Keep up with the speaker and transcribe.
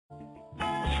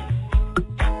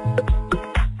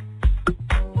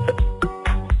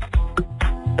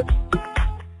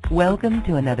Welcome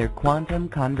to another Quantum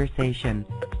Conversation,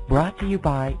 brought to you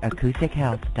by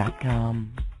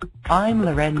AcousticHealth.com. I'm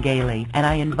Loren Gailey, and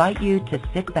I invite you to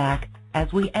sit back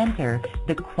as we enter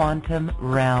the quantum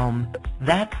realm,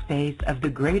 that space of the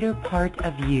greater part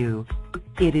of you.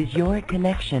 It is your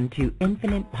connection to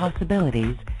infinite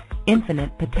possibilities,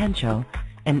 infinite potential,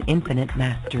 and infinite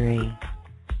mastery.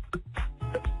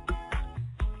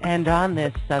 And on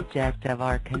this subject of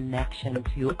our connection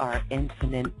to our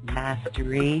infinite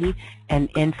mastery and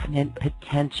infinite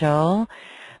potential,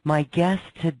 my guest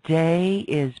today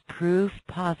is proof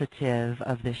positive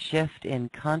of the shift in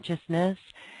consciousness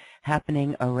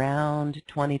happening around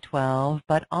 2012,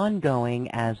 but ongoing,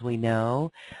 as we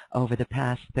know, over the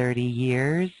past 30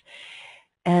 years.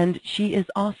 And she is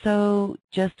also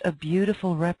just a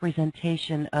beautiful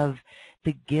representation of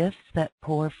the gifts that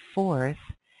pour forth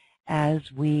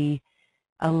as we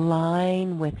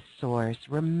align with Source,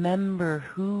 remember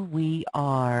who we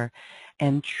are,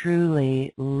 and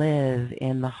truly live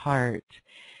in the heart.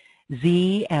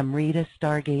 Z. Amrita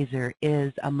Stargazer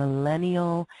is a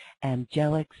millennial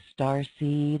angelic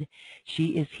starseed.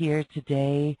 She is here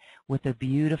today with a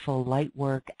beautiful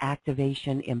Lightwork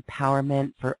activation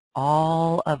empowerment for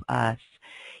all of us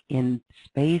in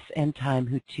space and time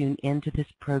who tune into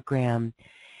this program.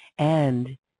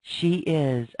 And she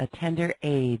is a tender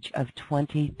age of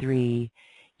 23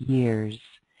 years,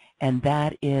 and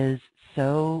that is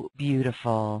so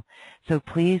beautiful. So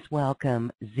please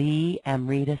welcome Z.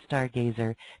 Amrita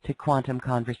Stargazer to Quantum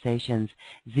Conversations.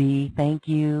 Z, thank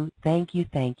you, thank you,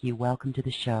 thank you. Welcome to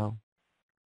the show.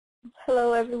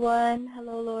 Hello, everyone.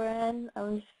 Hello, Lauren.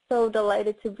 I'm so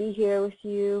delighted to be here with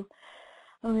you.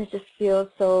 It just feels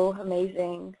so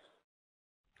amazing.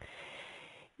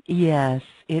 Yes,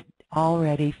 it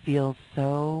already feels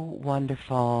so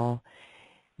wonderful.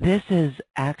 This is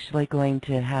actually going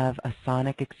to have a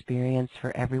sonic experience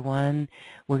for everyone.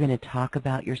 We're going to talk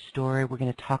about your story. We're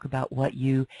going to talk about what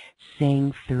you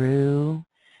sing through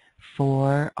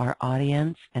for our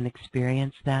audience and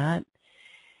experience that.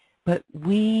 But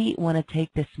we want to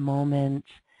take this moment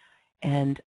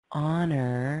and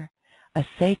honor a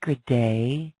sacred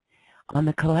day. On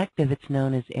the collective, it's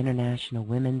known as International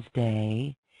Women's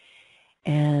Day.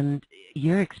 And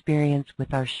your experience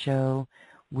with our show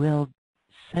will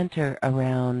center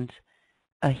around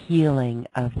a healing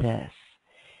of this.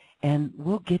 And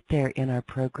we'll get there in our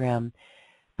program.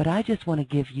 But I just want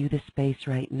to give you the space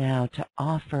right now to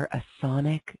offer a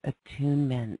sonic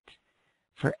attunement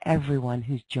for everyone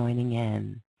who's joining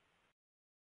in.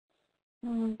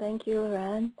 Thank you,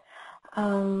 Lauren.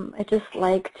 I'd just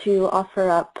like to offer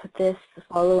up this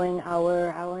following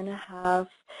hour and a half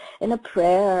in a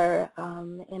prayer,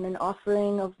 in an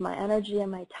offering of my energy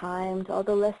and my time to all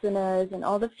the listeners and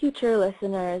all the future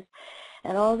listeners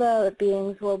and all the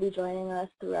beings who will be joining us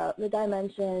throughout the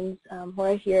dimensions, who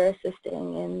are here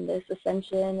assisting in this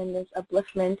ascension, in this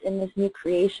upliftment, in this new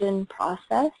creation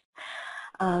process.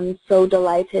 I'm so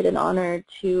delighted and honored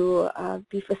to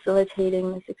be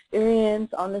facilitating this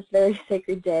experience on this very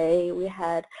sacred day. We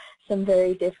had some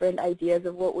very different ideas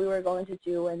of what we were going to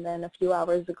do, and then a few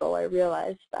hours ago I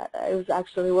realized that it was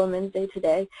actually Women's Day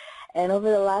today. And over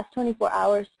the last 24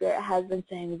 hours, Spirit has been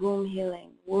saying womb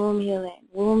healing, womb healing,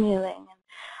 womb healing. And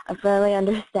I'm finally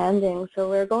understanding, so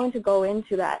we're going to go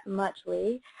into that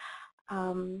muchly.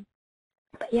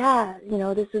 But yeah, you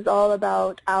know, this is all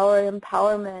about our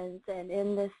empowerment, and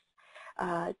in this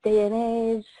day and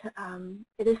age,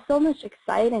 it is so much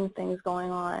exciting things going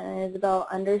on, and it is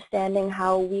about understanding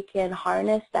how we can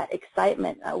harness that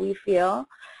excitement that we feel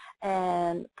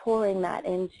and pouring that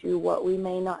into what we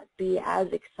may not be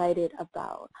as excited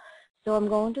about. So I'm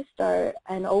going to start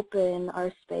and open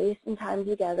our space and time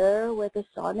together with a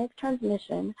sonic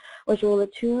transmission, which will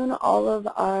attune all of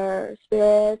our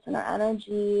spirits and our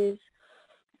energies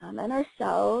and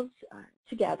ourselves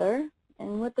together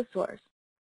and with the Source.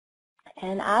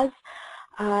 And as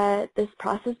this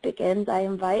process begins, I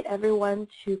invite everyone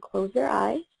to close their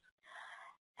eyes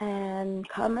and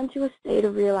come into a state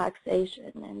of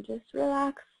relaxation, and just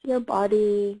relax your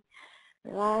body,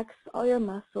 relax all your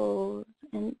muscles,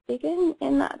 and begin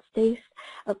in that state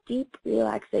of deep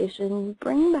relaxation.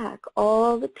 Bring back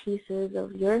all the pieces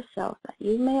of yourself that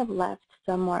you may have left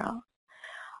somewhere else.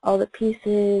 All the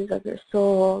pieces of your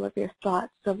soul, of your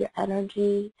thoughts, of your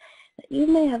energy that you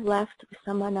may have left with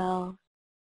someone else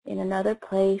in another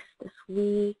place this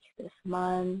week, this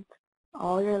month,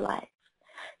 all your life.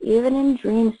 Even in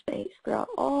dream space, throughout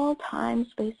all time,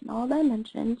 space, and all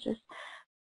dimensions, just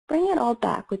bring it all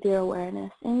back with your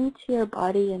awareness into your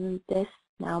body in this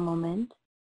now moment.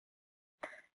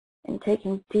 And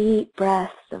taking deep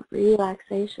breaths of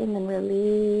relaxation and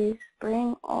release,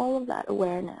 bring all of that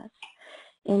awareness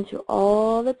into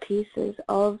all the pieces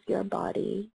of your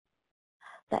body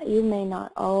that you may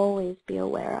not always be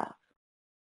aware of.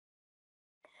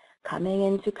 Coming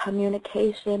into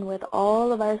communication with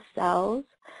all of our cells,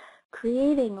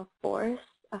 creating a force,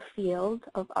 a field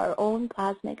of our own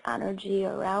plasmic energy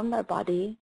around our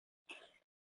body,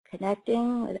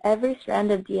 connecting with every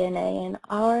strand of DNA in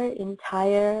our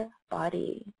entire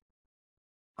body,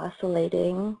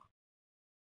 oscillating.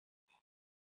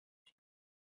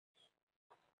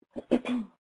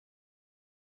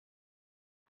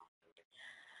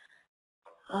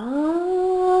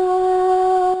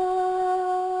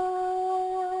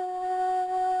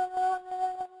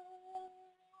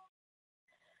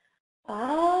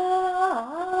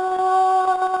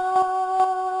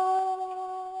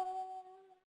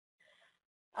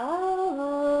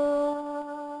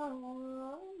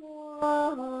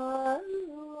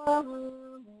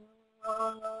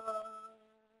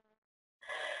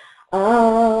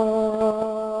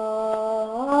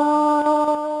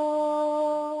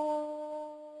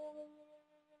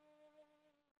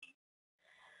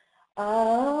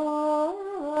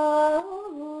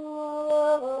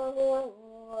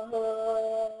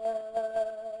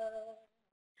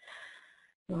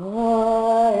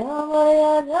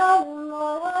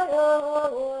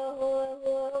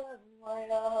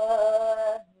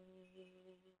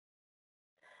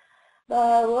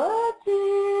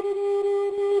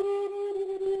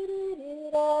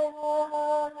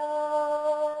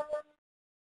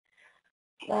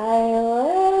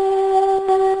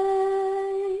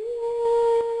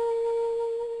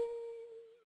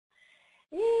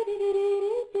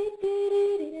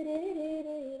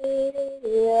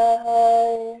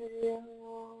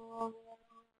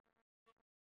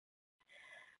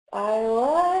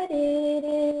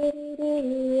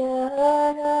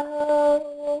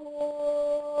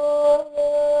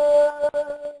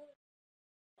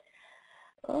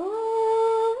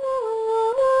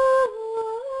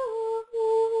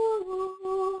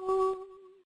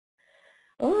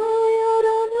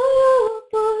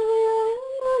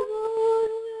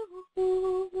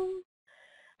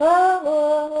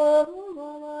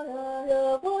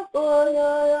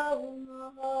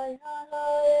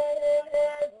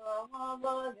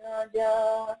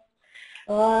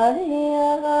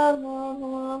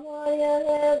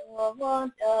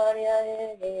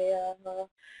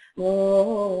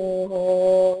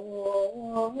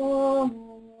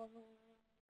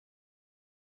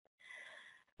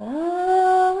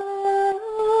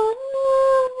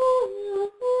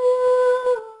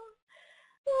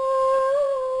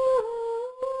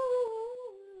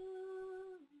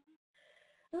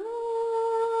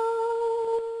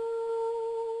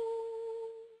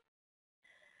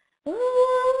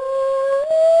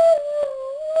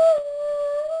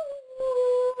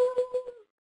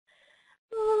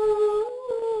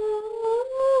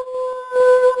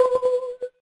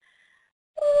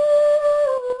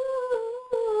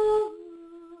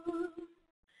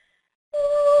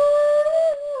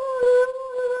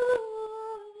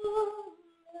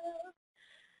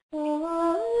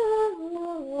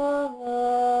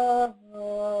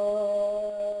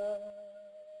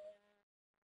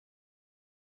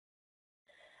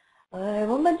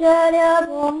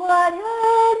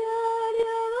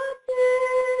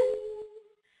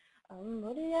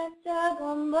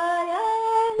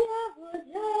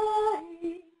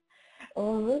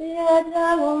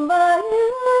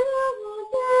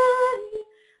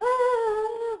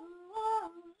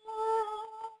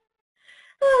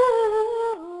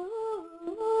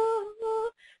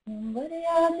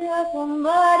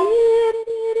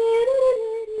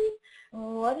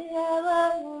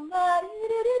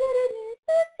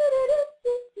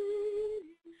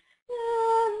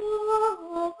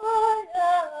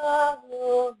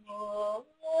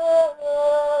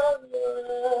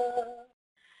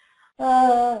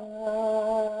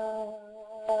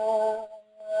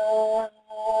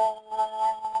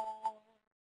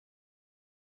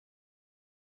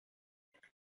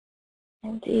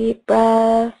 And deep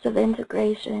breaths of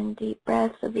integration, deep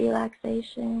breaths of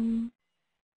relaxation.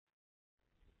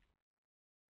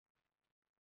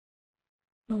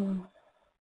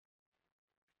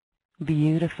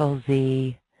 Beautiful,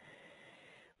 Z.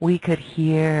 We could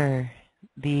hear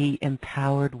the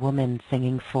empowered woman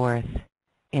singing forth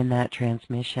in that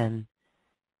transmission.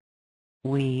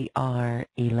 We are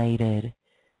elated.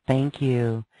 Thank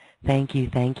you. Thank you.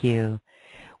 Thank you.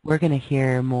 We're going to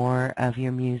hear more of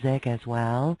your music as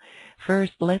well.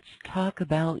 First, let's talk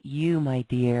about you, my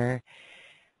dear.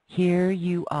 Here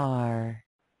you are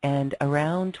And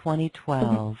around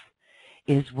 2012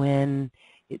 is when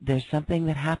there's something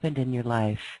that happened in your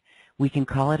life. We can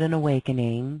call it an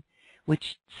awakening,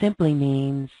 which simply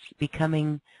means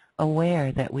becoming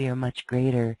aware that we are much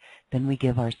greater than we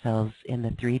give ourselves in the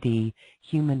 3D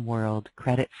human world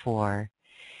credit for.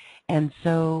 And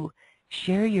so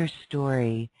share your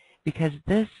story, because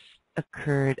this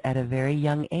occurred at a very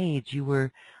young age. You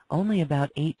were only about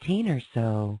 18 or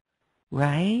so,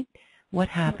 right? What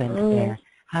happened there?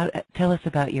 Tell us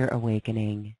about your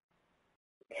awakening.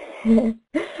 I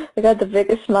got the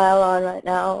biggest smile on right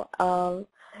now.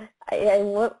 I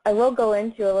will go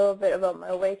into a little bit about my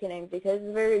awakening because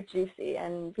it's very juicy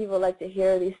and people like to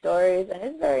hear these stories, and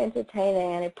it's very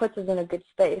entertaining and it puts us in a good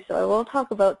space. So I will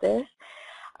talk about this.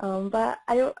 But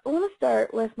I want to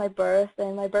start with my birth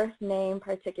and my birth name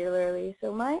particularly.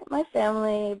 So my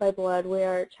family by blood, we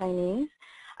are Chinese.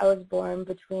 I was born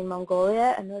between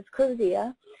Mongolia and North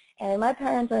Korea. And my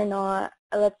parents are not,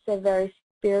 let's say, very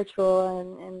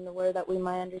spiritual in the way that we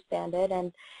might understand it.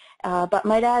 And but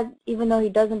my dad, even though he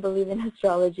doesn't believe in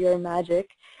astrology or magic,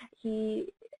 he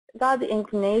got the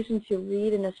inclination to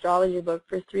read an astrology book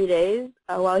for 3 days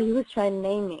while he was trying to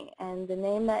name me. And the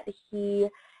name that he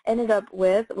ended up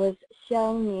with was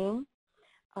Xiangming,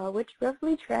 which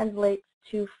roughly translates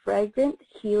to fragrant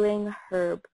healing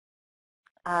herb.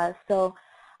 So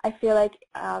I feel like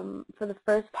for the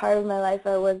first part of my life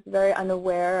I was very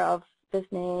unaware of this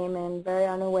name and very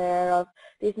unaware of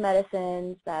these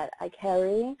medicines that I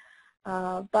carry,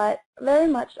 but very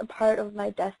much a part of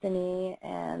my destiny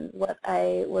and what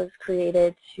I was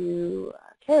created to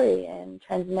carry and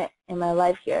transmit in my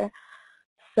life here.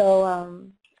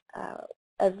 So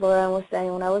as Lauren was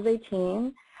saying, when I was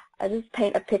 18, I just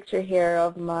paint a picture here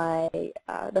of my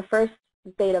the first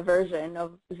beta version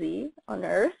of Z on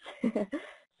Earth.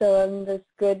 So I'm this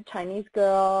good Chinese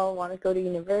girl, want to go to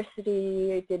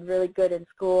university, did really good in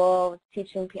school, was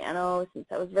teaching piano since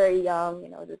I was very young, you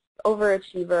know, this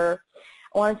overachiever.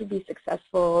 I wanted to be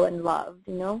successful and loved,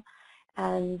 you know.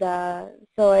 And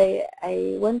so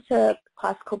I went to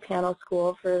classical piano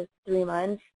school for 3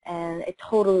 months, and it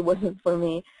totally wasn't for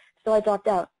me. So I dropped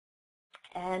out.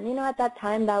 And, you know, at that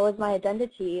time, that was my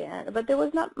identity. But there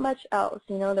was not much else,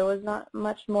 you know. There was not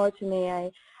much more to me.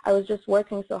 I was just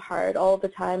working so hard all the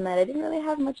time that I didn't really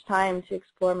have much time to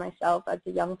explore myself as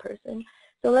a young person.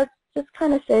 So let's just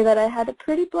kind of say that I had a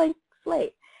pretty blank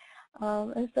slate.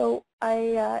 And so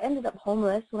I ended up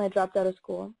homeless when I dropped out of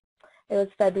school. It was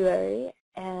February,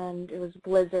 and it was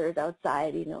blizzard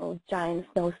outside, you know, giant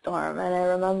snowstorm. And I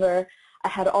remember I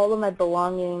had all of my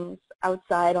belongings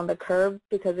outside on the curb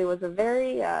because it was a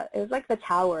very, it was like the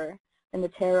tower in the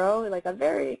tarot, like a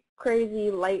very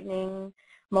crazy lightning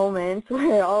moment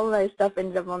where all of my stuff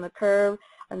ended up on the curb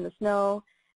and the snow.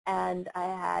 And I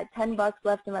had $10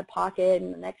 left in my pocket.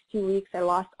 In the next 2 weeks, I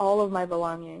lost all of my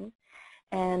belongings.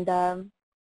 And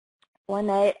one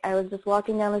night, I was just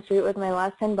walking down the street with my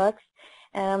last $10,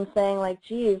 and I'm saying, like,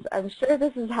 geez, I'm sure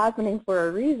this is happening for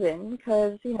a reason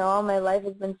because, you know, all my life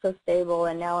has been so stable,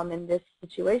 and now I'm in this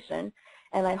situation.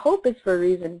 And I hope it's for a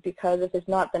reason, because if it's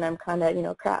not, then I'm kind of, you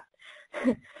know, crap.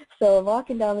 So I'm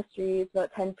walking down the street, it's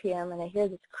about 10 p.m., and I hear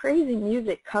this crazy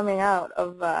music coming out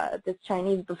of this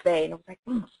Chinese buffet, and I was like,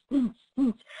 and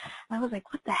I was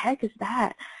like, what the heck is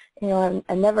that? You know,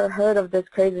 I never heard of this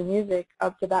crazy music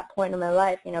up to that point in my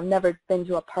life. You know, I've never been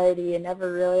to a party, I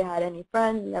never really had any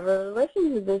friends, never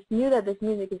listened to this, knew that this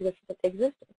music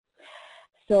existed.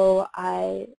 So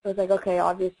I was like, okay,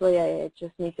 obviously I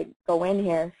just need to go in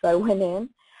here. So I went in,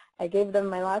 I gave them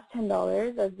my last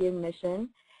 $10 as the admission,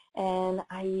 and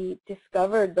I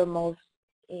discovered the most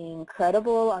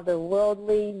incredible,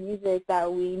 otherworldly music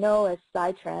that we know as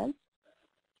psytrance.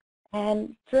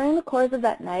 And during the course of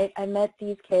that night, I met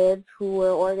these kids who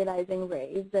were organizing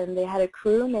raves, and they had a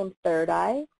crew named Third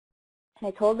Eye. And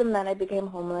I told them that I became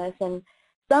homeless, and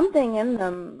something in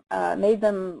them made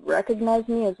them recognize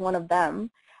me as one of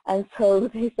them. And so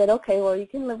they said, okay, well, you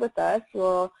can live with us.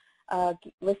 We'll have you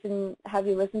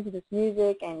listen to this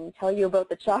music and tell you about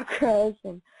the chakras.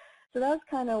 And so that was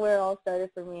kind of where it all started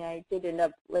for me. I did end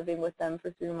up living with them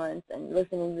for 3 months and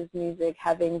listening to this music,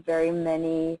 having very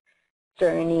many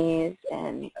journeys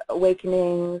and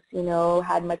awakenings, you know,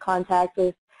 had my contact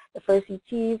with the first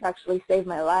ETs, actually saved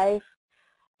my life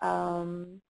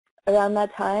around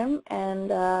that time, and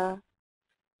the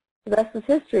rest is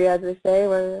history, as they say,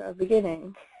 we're a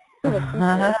beginning.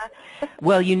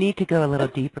 Well, you need to go a little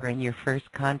deeper in your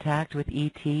first contact with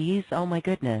ETs. Oh my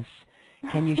goodness.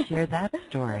 Can you share that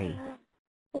story?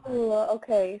 Ooh,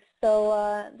 okay,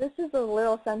 so this is a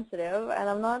little sensitive, and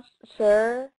I'm not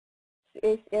sure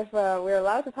if we're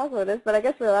allowed to talk about this, but I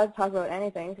guess we're allowed to talk about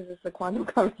anything because it's a quantum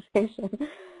conversation.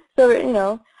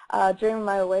 So, during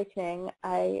my awakening,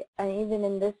 and even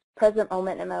in this present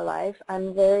moment in my life,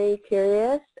 I'm very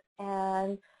curious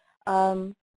and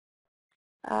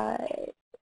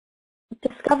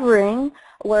discovering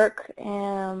work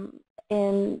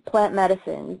in plant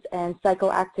medicines and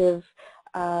psychoactive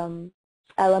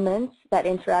elements that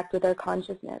interact with our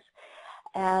consciousness.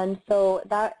 And so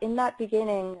in that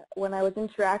beginning, when I was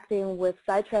interacting with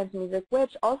psytrance music,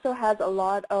 which also has a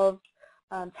lot of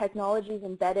technologies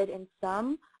embedded in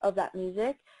some of that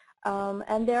music,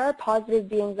 and there are positive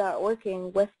beings that are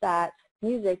working with that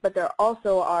music, but there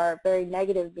also are very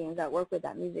negative beings that work with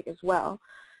that music as well.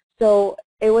 So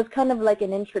it was kind of like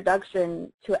an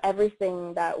introduction to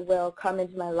everything that will come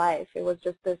into my life. It was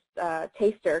just this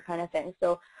taster kind of thing.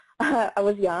 So I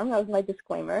was young. That was my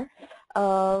disclaimer.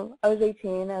 I was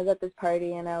 18. I was at this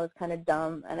party, and I was kind of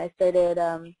dumb. And I started,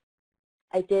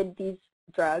 I did these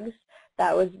drugs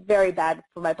that was very bad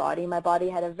for my body. My body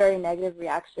had a very negative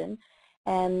reaction,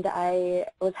 and I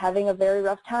was having a very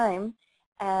rough time.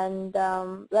 And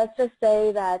let's just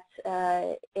say that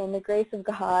in the grace of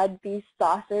God, these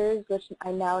saucers, which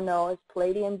I now know as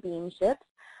palladium beam ships,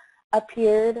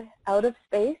 appeared out of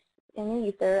space in the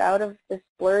ether, out of this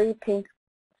blurry pink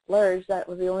splurge that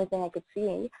was the only thing I could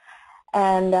see.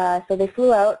 And so they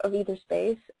flew out of ether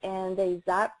space, and they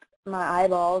zapped my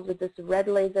eyeballs with this red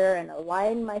laser and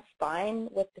aligned my spine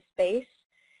with the space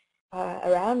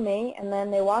around me. And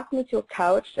then they walked me to a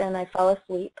couch, and I fell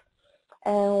asleep.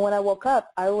 And when I woke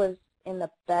up, I was in the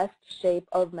best shape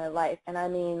of my life. And I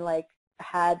mean, like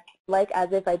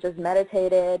as if I just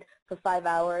meditated for 5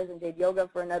 hours and did yoga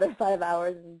for another 5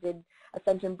 hours and did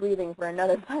ascension breathing for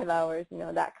another 5 hours,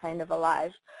 that kind of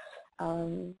alive.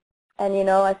 And,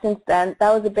 since then,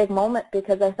 that was a big moment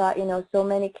because I thought, so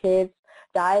many kids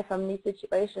die from these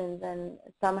situations, and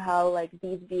somehow, like,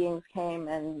 these beings came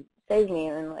and saved me,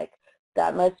 and, like,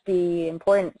 that must be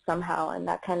important somehow, and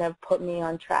that kind of put me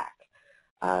on track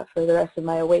for the rest of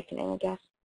my awakening, I guess.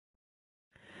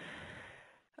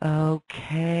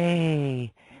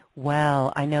 Okay.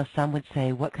 Well, I know some would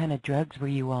say, what kind of drugs were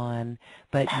you on?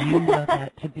 But you know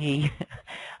that to be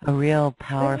a real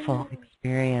powerful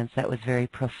experience that was very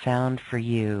profound for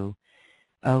you.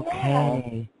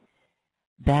 Okay. Yeah.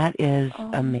 That is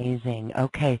amazing.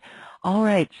 Okay. All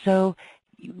right. So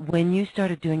when you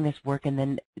started doing this work, and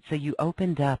then so you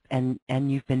opened up and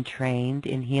you've been trained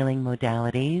in healing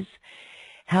modalities,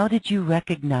 how did you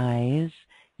recognize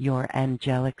your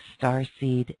angelic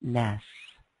starseed-ness?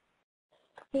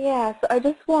 Yeah, so I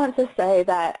just want to say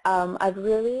that I've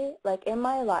really, like, in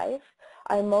my life,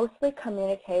 I mostly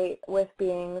communicate with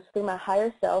beings through my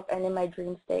higher self and in my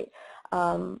dream state.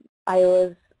 I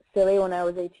was silly when I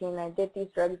was 18. I did these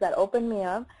drugs that opened me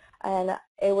up, and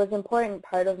it was an important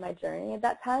part of my journey at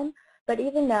that time. But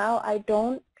even now, I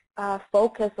don't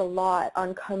focus a lot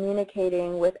on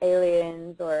communicating with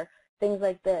aliens or things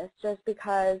like this, just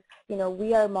because,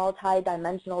 we are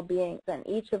multi-dimensional beings, and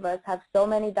each of us have so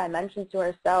many dimensions to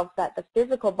ourselves that the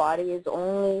physical body is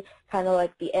only kind of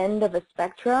like the end of a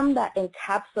spectrum that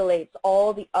encapsulates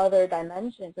all the other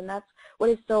dimensions, and that's what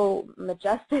is so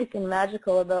majestic and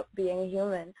magical about being a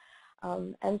human.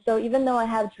 And so even though I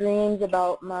have dreams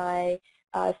about my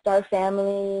star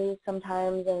family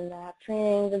sometimes, and I have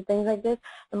trainings and things like this,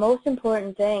 the most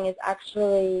important thing is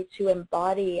actually to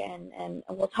embody, and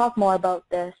we'll talk more about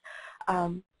this.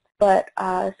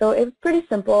 So it was pretty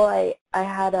simple. I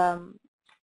had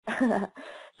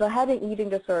so I had an eating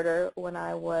disorder when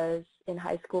I was in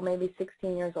high school, maybe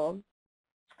 16 years old.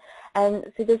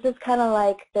 And so this is kind of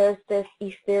like there's this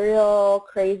ethereal,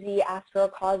 crazy,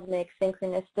 astrocosmic,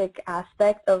 synchronistic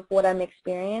aspect of what I'm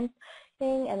experiencing,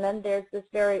 and then there's this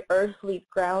very earthly,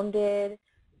 grounded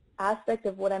aspect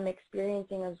of what I'm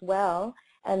experiencing as well.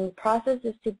 And the process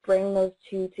is to bring those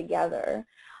two together.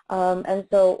 And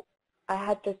so I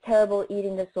had this terrible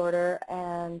eating disorder,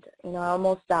 and I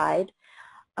almost died.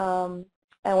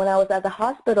 And when I was at the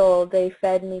hospital, they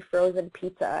fed me frozen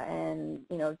pizza and,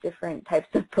 different types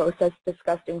of processed,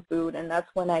 disgusting food. And that's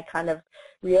when I kind of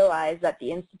realized that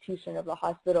the institution of the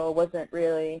hospital wasn't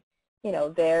really,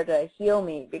 there to heal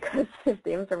me, because if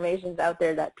the information's out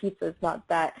there that pizza is not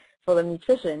that full of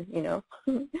nutrition,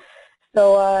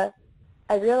 So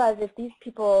I realized if these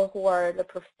people who are the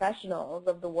professionals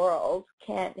of the world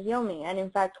can't heal me, and in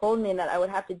fact told me that I would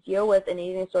have to deal with an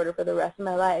eating disorder for the rest of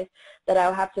my life, that I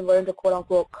would have to learn to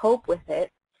quote-unquote cope with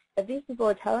it, if these people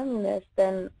are telling me this,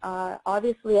 then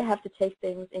obviously I have to take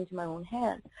things into my own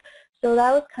hands. So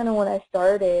that was kind of when I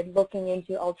started looking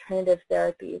into alternative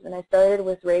therapies, and I started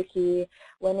with Reiki,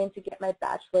 went in to get my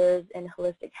bachelor's in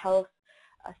holistic health,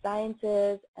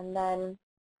 sciences, and then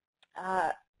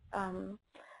uh, um,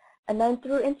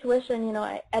 through intuition, you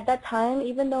know, at that time,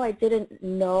 even though I didn't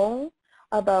know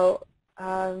about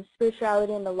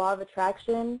spirituality and the law of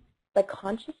attraction, like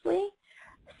consciously,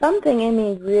 something in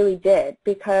me really did,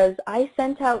 because I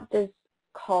sent out this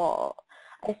call.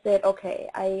 I said, okay,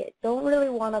 I don't really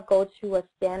want to go to a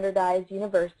standardized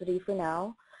university for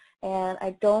now, and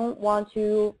I don't want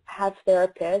to have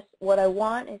therapists. What I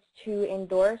want is to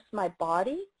endorse my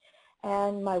body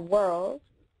and my world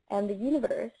and the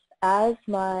universe as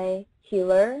my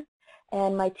healer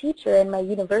and my teacher and my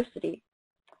university.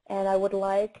 And I would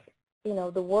like, you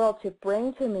know, the world to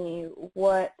bring to me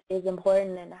what is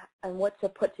important and what to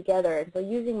put together. And so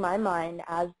using my mind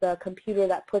as the computer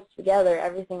that puts together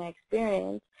everything I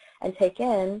experience and take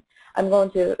in, I'm going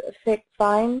to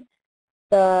find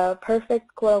the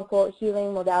perfect, quote-unquote,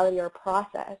 healing modality or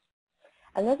process.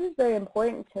 And this is very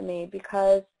important to me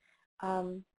because,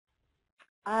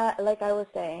 like I was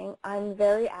saying, I'm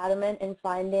very adamant in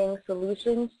finding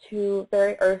solutions to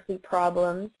very earthly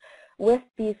problems with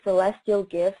these celestial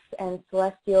gifts and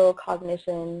celestial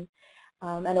cognition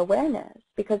and awareness,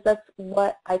 because that's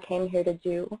what I came here to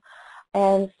do.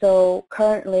 And so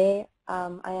currently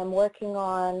I am working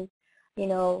on, you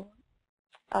know,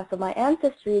 so my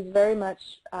ancestry is very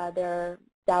much, they're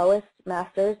Taoist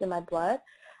masters in my blood.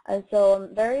 And so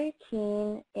I'm very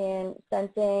keen in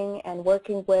sensing and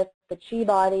working with the chi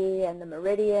body and the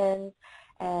meridians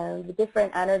and the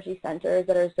different energy centers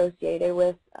that are associated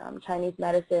with Chinese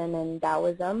medicine and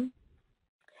Taoism.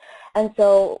 And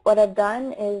so what I've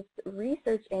done is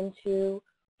research into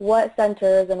what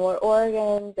centers and what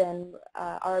organs and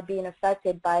are being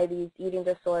affected by these eating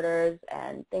disorders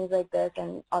and things like this.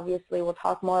 And obviously we'll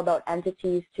talk more about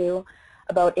entities too,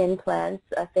 about implants,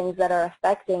 things that are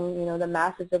affecting, you know, the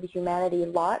masses of humanity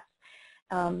lots.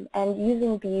 And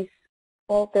using these,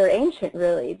 well, they're ancient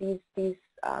really. These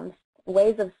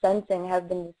ways of sensing have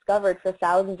been discovered for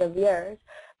thousands of years,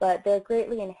 but they're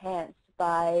greatly enhanced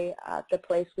by the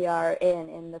place we are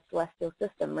in the celestial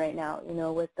system right now, you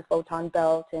know, with the photon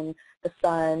belt and the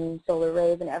sun, solar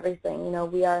rays and everything. You know,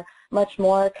 we are much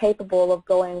more capable of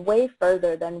going way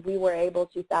further than we were able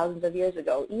to thousands of years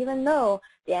ago, even though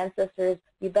the ancestors,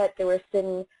 you bet they were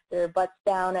sitting their butts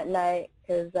down at night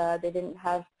because they didn't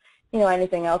have, you know,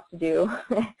 anything else to do.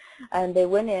 And they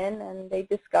went in and they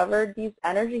discovered these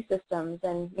energy systems,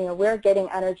 and, you know, we're getting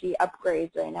energy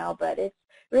upgrades right now, but it's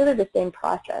really the same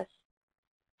process.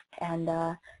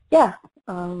 And yeah,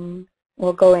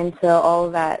 we'll go into all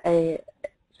of that. I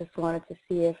just wanted to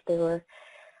see if there were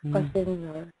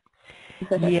questions. Or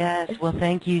Yes, well,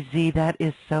 thank you, Z. That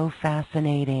is so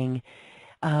fascinating.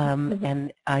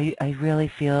 And I really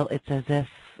feel it's as if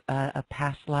a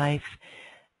past life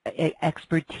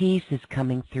expertise is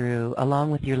coming through along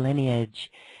with your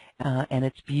lineage, and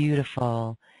it's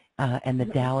beautiful, and the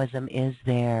Taoism is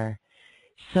there.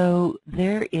 So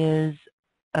there is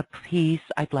a piece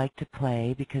I'd like to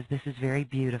play because this is very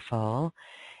beautiful,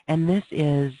 and this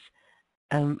is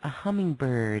a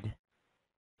hummingbird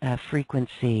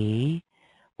frequency,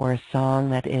 or a song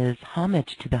that is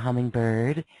homage to the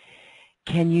hummingbird.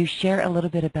 Can you share a little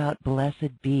bit about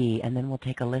Blessed Be, and then we'll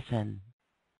take a listen?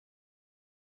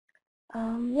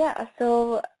 Yeah,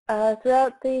 so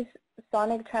throughout these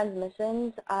sonic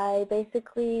transmissions, I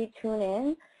basically tune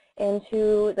in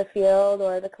into the field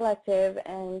or the collective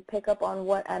and pick up on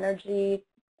what energy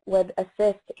would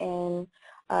assist in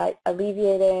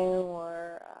alleviating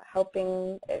or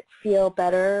helping it feel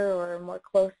better or more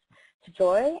close to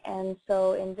joy. And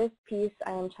so in this piece,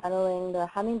 I am channeling the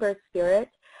hummingbird spirit,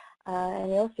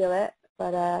 and you'll feel it.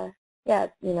 But yeah,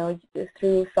 you know,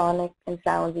 through sonic and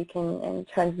sounds, you can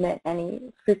transmit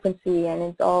any frequency, and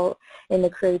it's all in the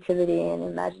creativity and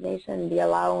imagination, the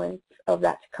allowance of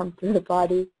that to come through the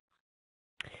body.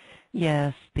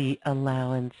 Yes, the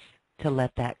allowance to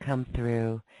let that come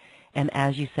through. And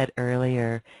as you said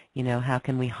earlier, you know, how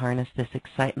can we harness this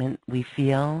excitement we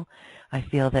feel? I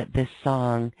feel that this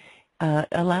song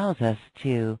allows us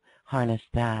to harness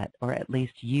that, or at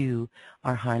least you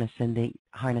are harnessing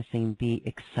the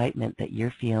excitement that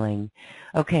you're feeling.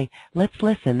 Okay, let's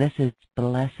listen. This is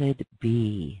Blessed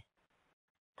Be.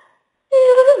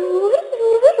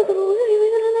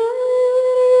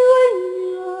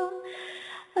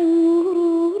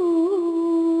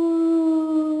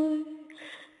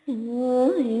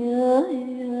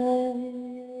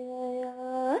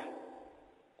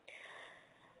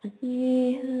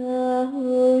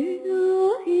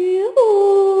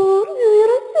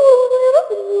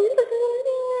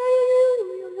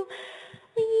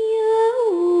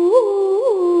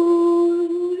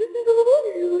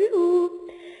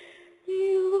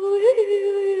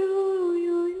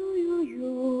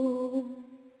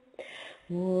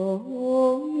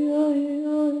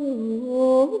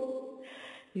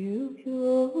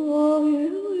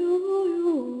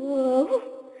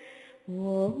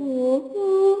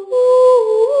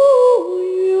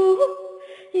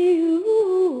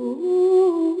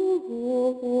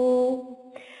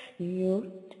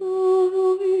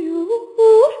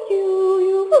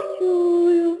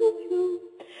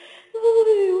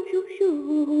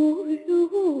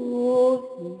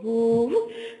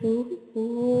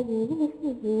 Mm.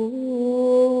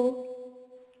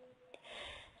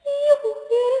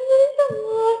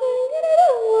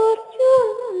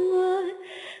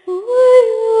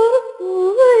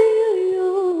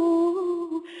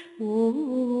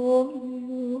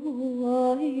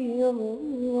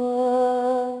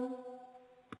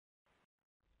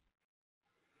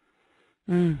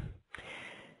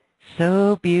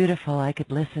 So beautiful. I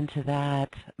could listen to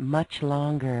that much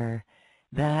longer.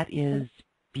 That is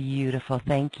beautiful.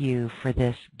 Thank you for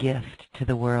this gift to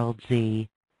the world, Z.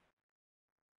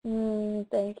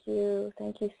 Thank you.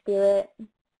 Thank you, Spirit.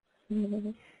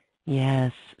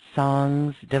 Yes,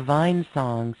 songs, divine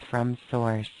songs from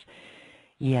Source.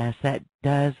 Yes, that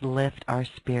does lift our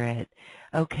spirit.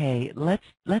 Okay,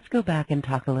 let's go back and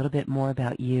talk a little bit more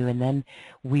about you, and then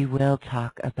we will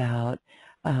talk about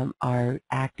our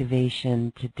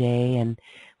activation today, and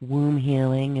womb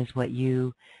healing is what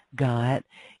you got.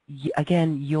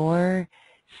 Again, you're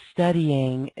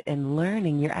studying and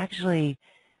learning. You're actually,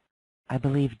 I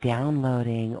believe,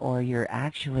 downloading, or you're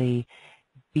actually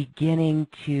beginning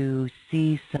to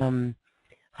see some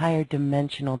higher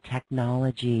dimensional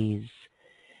technologies.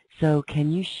 So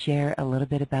can you share a little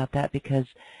bit about that, because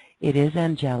it is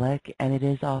angelic and it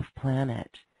is off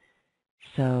planet.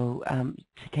 So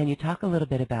can you talk a little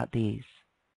bit about these?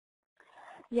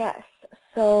 Yes.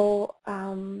 So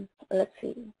let's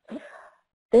see.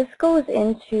 This goes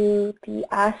into the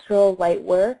astral light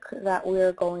work that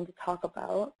we're going to talk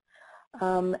about.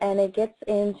 And it gets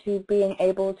into being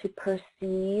able to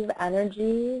perceive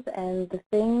energies and the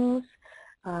things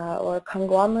or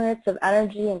conglomerates of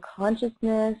energy and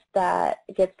consciousness that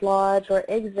gets lodged or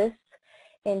exists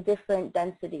in different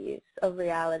densities of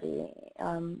reality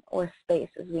or space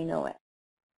as we know it.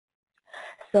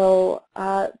 So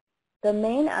the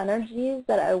main energies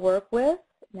that I work with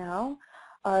now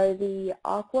are the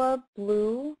aqua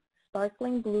blue,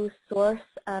 sparkling blue source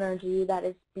energy that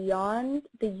is beyond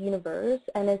the universe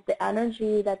and is the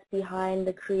energy that's behind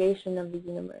the creation of the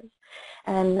universe.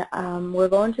 And we're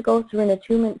going to go through an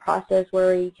attunement process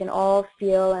where we can all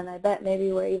feel, and I bet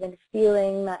maybe we're even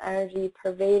feeling that energy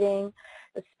pervading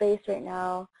the space right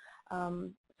now.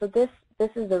 So this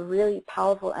is a really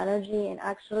powerful energy, and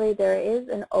actually there is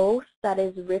an oath that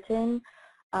is written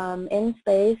in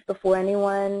space before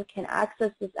anyone can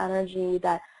access this energy,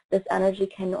 that this energy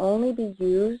can only be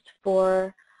used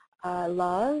for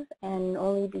love and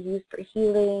only be used for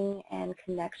healing and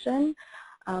connection.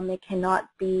 It cannot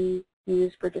be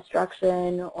used for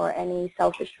destruction or any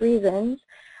selfish reasons,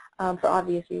 for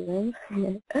obvious reasons.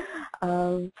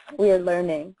 We are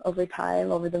learning over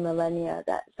time, over the millennia,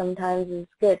 that sometimes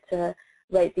it's good to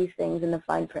write these things in the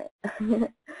fine print.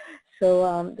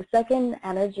 So the second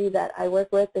energy that I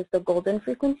work with is the golden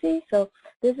frequency. So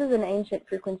this is an ancient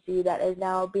frequency that is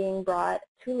now being brought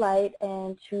to light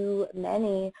and to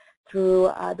many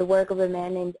through the work of a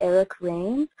man named Eric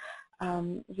Rains.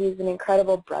 He's an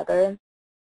incredible brother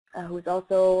who's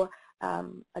also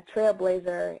a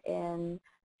trailblazer in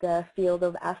the field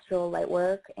of astral light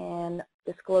work and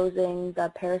disclosing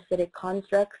the parasitic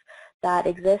constructs that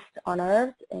exist on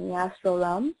Earth in the astral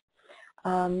realm.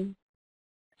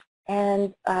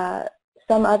 And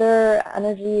some other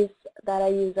energies that I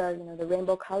use are, the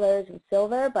rainbow colors and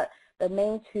silver, but the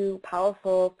main two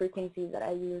powerful frequencies that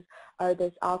I use are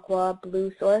this aqua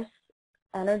blue source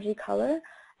energy color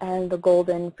and the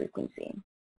golden frequency.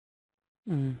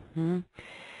 Mm-hmm.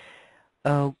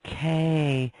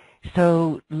 Okay,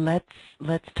 so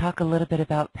let's talk a little bit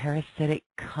about parasitic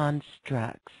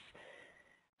constructs.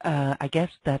 I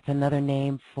guess that's another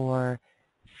name for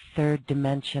third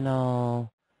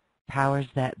dimensional powers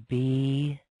that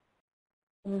be,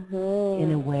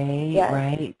 in a way, Yes.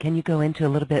 right? Can you go into a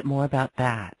little bit more about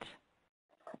that?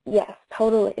 Yes,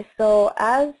 totally. So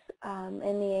as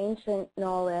in the ancient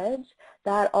knowledge,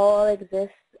 that all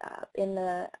exists in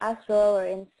the astral or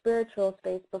in spiritual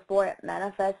space before it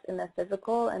manifests in the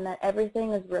physical, and that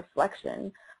everything is a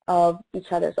reflection of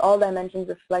each other. So all dimensions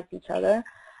reflect each other.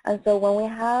 And so when we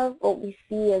have what we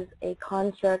see as a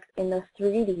construct in the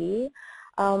 3D,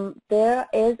 there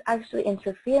is actually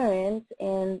interference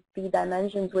in the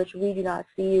dimensions which we do not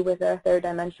see with our third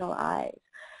dimensional eyes.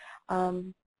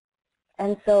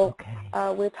 And so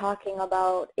we're talking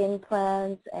about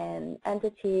implants and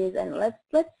entities, and let's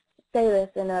say this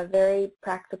in a very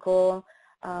practical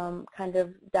kind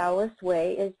of Taoist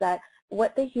way, is that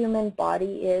what the human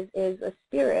body is a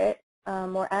spirit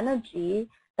or energy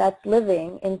that's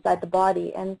living inside the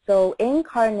body. And so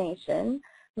incarnation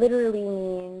literally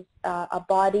means a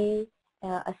body,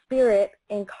 a spirit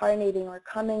incarnating or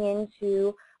coming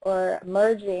into or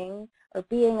merging or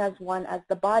being as one as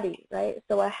the body, right?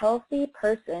 So a healthy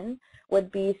person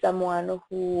would be someone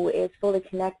who is fully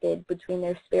connected between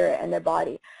their spirit and their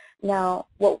body. Now,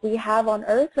 what we have on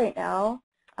Earth right now,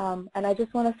 and I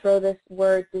just want to throw this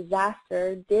word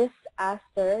disaster,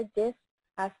 disaster,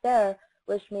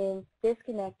 which means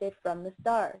disconnected from the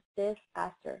stars.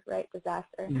 Disaster, right?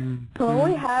 Disaster. Mm-hmm. So what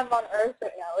we have on Earth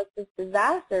right now is this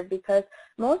disaster because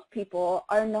most people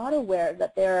are not aware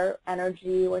that their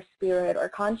energy or spirit or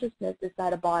consciousness is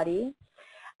inside a body.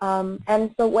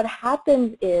 And so what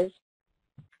happens is,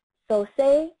 so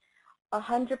say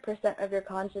 100% of your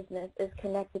consciousness is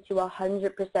connected to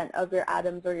 100% of your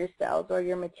atoms or your cells or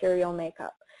your material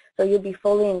makeup. So you'll be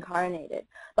fully incarnated.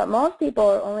 But most people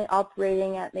are only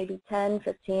operating at maybe 10,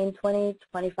 15, 20,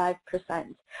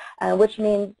 25%, which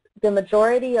means the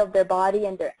majority of their body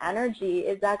and their energy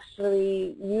is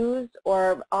actually used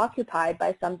or occupied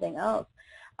by something else.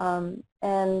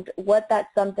 And what that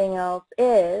something else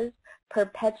is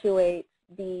perpetuates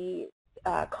the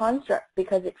construct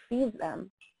because it feeds them,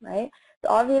 right?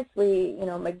 So obviously, you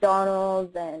know,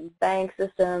 McDonald's and bank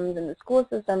systems and the school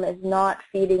system is not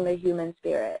feeding the human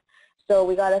spirit. So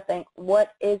we got to think,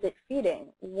 what is it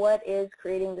feeding? What is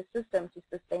creating the system to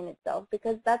sustain itself?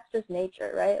 Because that's just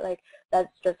nature, right? Like,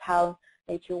 that's just how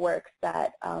nature works,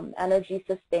 that energy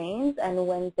sustains, and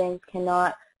when things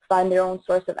cannot find their own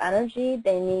source of energy,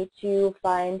 they need to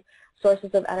find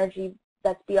sources of energy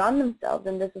that's beyond themselves,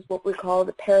 and this is what we call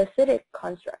the parasitic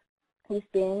construct. These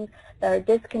beings that are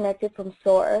disconnected from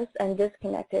source and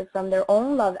disconnected from their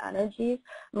own love energies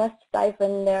must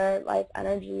siphon their life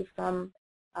energy from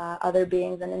other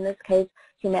beings, and in this case,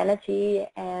 humanity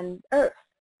and Earth.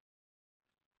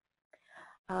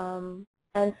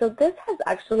 And so this has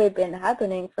actually been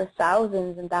happening for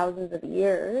thousands and thousands of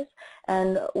years,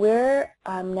 and we're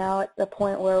now at the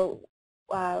point where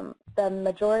the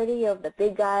majority of the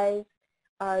big guys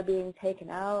are being taken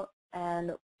out,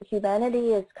 and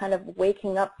humanity is kind of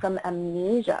waking up from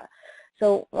amnesia.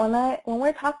 So when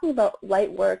we're talking about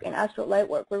light work and astral light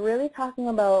work, we're really talking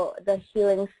about the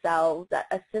healing cells that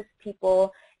assist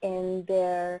people in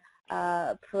their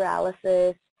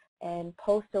paralysis and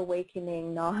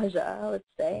post-awakening nausea, let's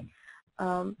say,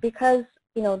 because,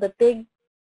 you know, the big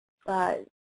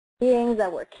beings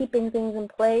that were keeping things in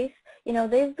place, you know,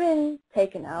 they've been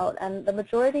taken out, and the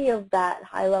majority of that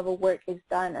high-level work is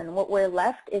done, and what we're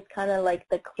left is kind of like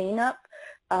the cleanup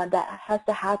that has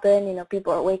to happen. You know,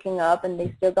 people are waking up and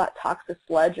they still got toxic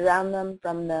sludge around them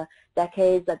from the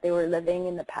decades that they were living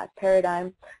in the past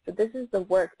paradigm. So this is the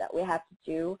work that we have to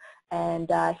do, and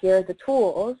here are the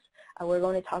tools. We're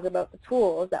going to talk about the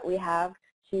tools that we have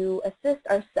to assist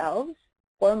ourselves,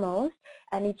 foremost,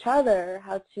 and each other,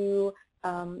 how to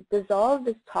dissolve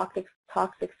this toxic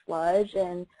sludge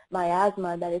and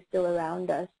miasma that is still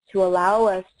around us, to allow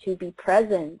us to be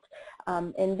present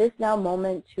in this now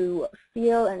moment, to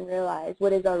feel and realize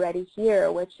what is already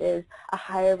here, which is a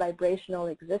higher vibrational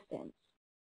existence.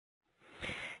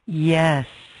 Yes,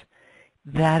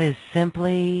 that is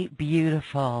simply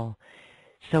beautiful.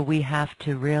 So we have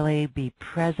to really be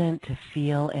present to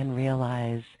feel and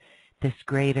realize this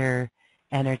greater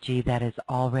energy that is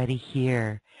already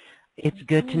here. It's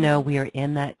good to know we are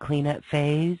in that cleanup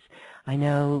phase. I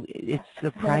know it's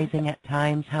surprising at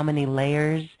times how many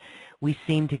layers we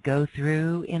seem to go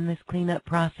through in this cleanup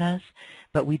process,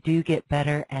 but we do get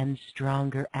better and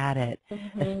stronger at it,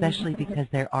 especially because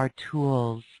there are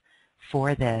tools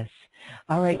for this.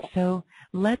 All right, so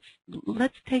let's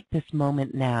take this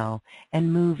moment now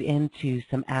and move into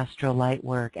some astral light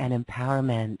work and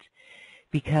empowerment,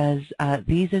 because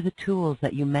these are the tools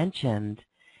that you mentioned,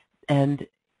 and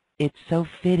it's so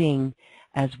fitting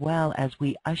as well as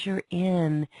we usher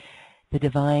in the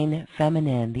divine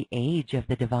feminine, the age of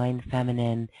the divine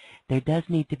feminine. There does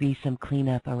need to be some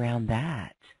cleanup around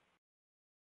that.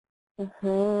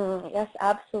 Yes,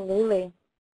 absolutely.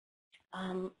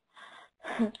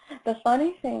 The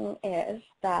funny thing is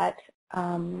that,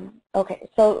 okay,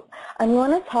 so I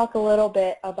want to talk a little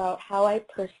bit about how I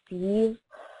perceive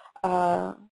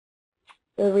the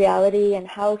reality and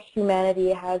how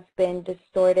humanity has been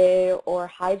distorted or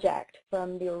hijacked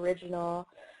from the original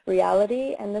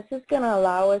reality, and this is going to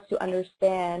allow us to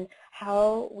understand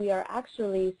how we are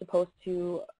actually supposed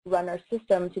to run our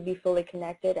system to be fully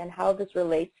connected, and how this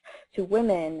relates to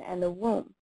women and the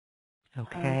womb.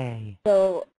 Okay.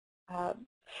 So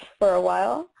for a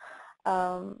while,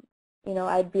 you know,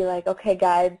 I'd be like, okay,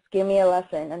 guys, give me a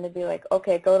lesson, and they'd be like,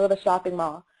 okay, go to the shopping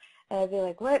mall. And I'd be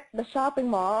like, what? The shopping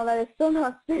mall? That is still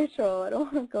not spiritual. I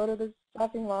don't want to go to the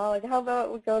shopping mall. Like, how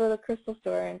about we go to the crystal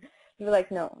store? And they'd be like,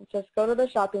 no, just go to the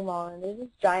shopping mall. And there's this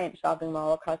giant shopping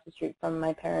mall across the street from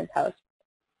my parents' house.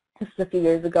 This is a few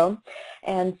years ago.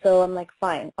 And so I'm like,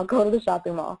 fine, I'll go to the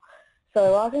shopping mall. So I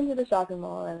walk into the shopping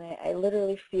mall, and I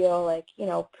literally feel like, you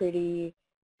know, pretty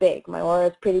big. My aura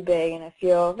is pretty big, and I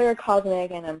feel very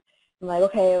cosmic, and I'm like,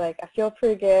 okay, like, I feel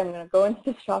pretty good. I'm going to go into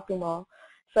the shopping mall.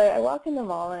 So I walk in the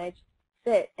mall, and I just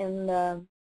sit in the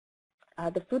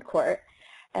food court,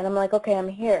 and I'm like, okay, I'm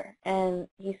here. And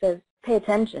he says, pay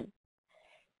attention.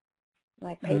 I'm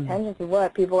like, pay attention to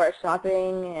what? People are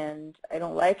shopping, and I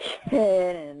don't like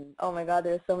it, and oh my God,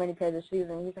 there's so many pairs of shoes.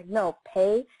 And he's like, no,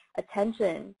 pay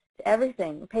attention to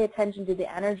everything. Pay attention to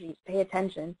the energies. Pay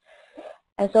attention.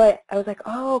 And so I was like,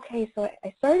 oh, okay. So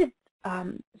I started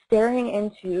staring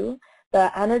into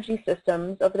the energy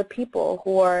systems of the people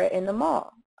who are in the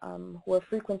mall, who are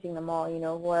frequenting the mall, you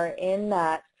know, who are in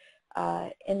that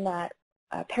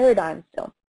paradigm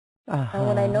still. And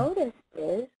what I noticed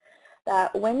is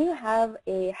that when you have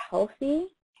a healthy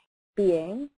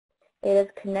being, it is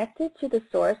connected to the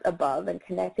source above and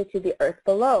connected to the earth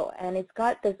below. And it's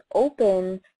got this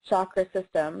open chakra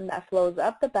system that flows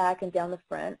up the back and down the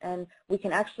front. And we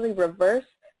can actually reverse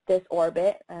this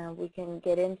orbit, and we can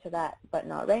get into that, but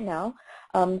not right now.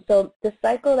 So the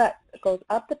cycle that goes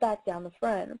up the back, down the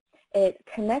front, it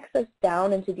connects us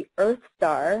down into the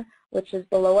Earthstar, which is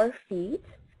below our feet,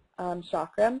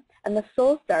 chakra, and the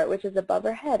soul star, which is above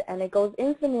our head, and it goes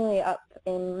infinitely up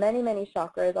in many, many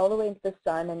chakras, all the way into the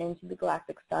sun and into the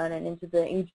galactic sun and into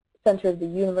the center of the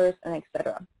universe, and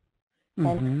etc.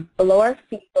 And below our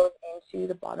feet goes into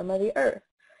the bottom of the earth.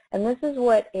 And this is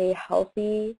what a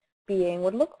healthy being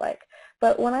would look like.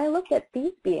 But when I look at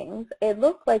these beings, it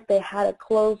looked like they had a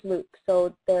closed loop.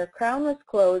 So their crown was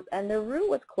closed and their root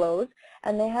was closed,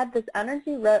 and they had this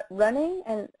energy running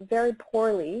and very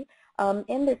poorly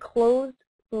in their closed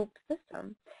loop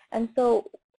system. And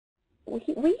so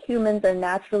we humans are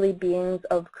naturally beings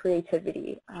of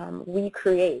creativity. We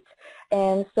create.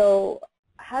 And so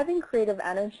having creative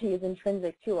energy is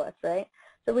intrinsic to us, right?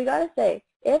 So we got to say,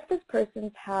 if this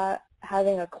person's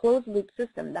having a closed loop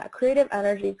system, that creative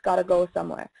energy's got to go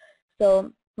somewhere.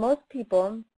 So most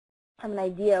people have an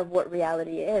idea of what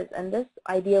reality is, and this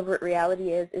idea of what reality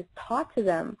is taught to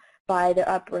them by their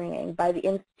upbringing, by the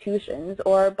institutions,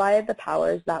 or by the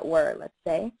powers that were, let's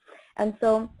say. And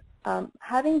so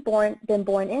having been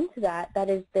born into that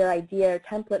is their idea or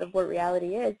template of what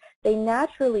reality is, they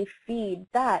naturally feed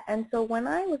that. And so when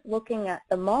I was looking at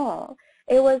the mall,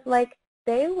 it was like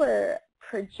they were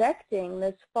projecting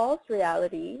this false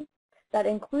reality that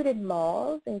included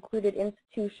malls, included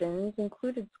institutions,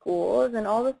 included schools, and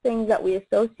all the things that we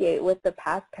associate with the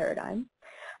past paradigm,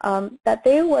 that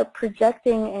they were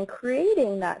projecting and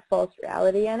creating that false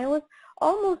reality. And it was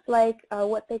almost like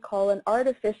what they call an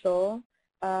artificial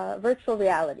virtual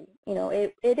reality. You know,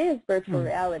 it is virtual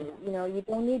reality. You know, you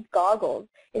don't need goggles.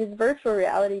 It is virtual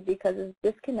reality because it's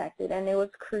disconnected, and it was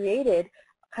created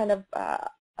kind of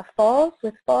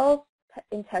with false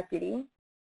integrity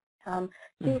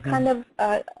to kind of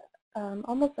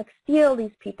almost like steal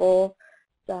these people's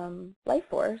life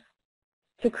force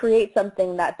to create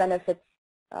something that benefits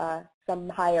some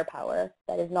higher power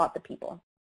that is not the people.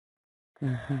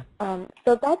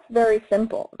 So that's very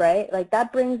simple, right? Like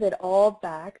that brings it all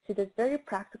back to this very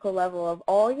practical level of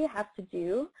all you have to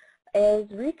do is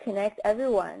reconnect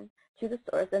everyone to the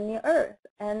source and the earth.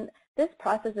 And this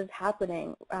process is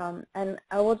happening. And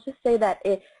I will just say that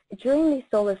during these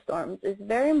solar storms, it's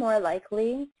very more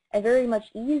likely and very much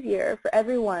easier for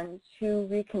everyone to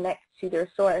reconnect to their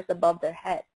source above their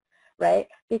head, right?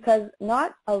 Because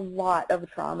not a lot of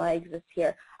trauma exists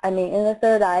here. I mean, in the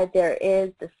third eye, there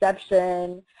is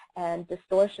deception and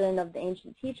distortion of the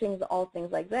ancient teachings, all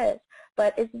things like this.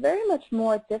 But it's very much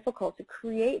more difficult to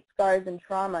create scars and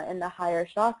trauma in the higher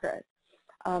chakras.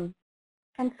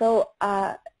 And so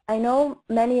I know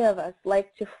many of us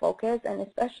like to focus, and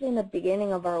especially in the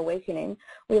beginning of our awakening,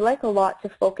 we like a lot to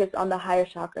focus on the higher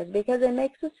chakras because it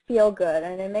makes us feel good,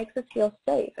 and it makes us feel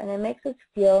safe, and it makes us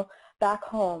feel back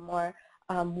home or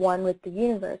one with the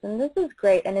universe. And this is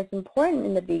great, and it's important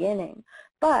in the beginning.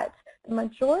 But the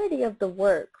majority of the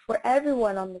work for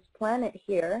everyone on this planet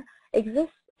here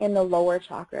exists in the lower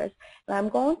chakras. And I'm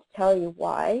going to tell you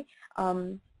why.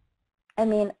 I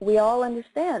mean, we all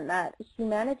understand that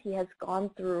humanity has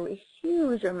gone through a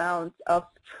huge amount of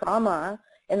trauma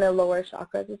in the lower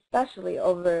chakras, especially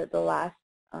over the last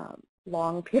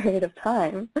long period of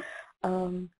time.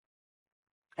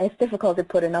 It's difficult to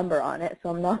put a number on it, so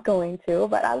I'm not going to,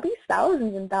 but at least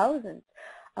thousands and thousands,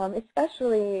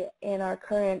 especially in our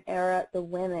current era, the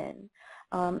women.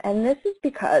 And this is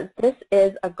because this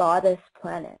is a goddess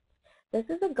planet. This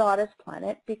is a goddess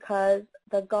planet because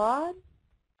the god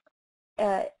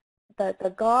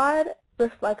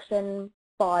reflection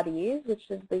bodies, which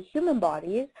is the human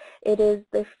bodies, it is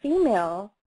the female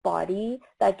body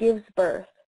that gives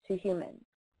birth to humans.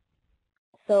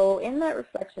 So in that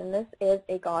reflection, this is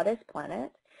a goddess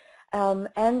planet,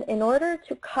 and in order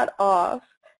to cut off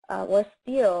or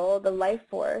steal the life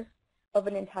force of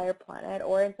an entire planet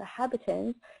or its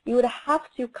inhabitants, you would have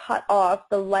to cut off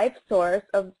the life source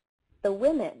of the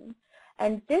women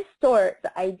and distort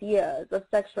the ideas of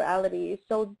sexuality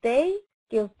so they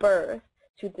give birth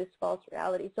to this false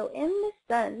reality. So in this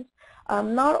sense,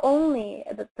 not only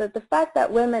the fact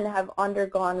that women have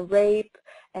undergone rape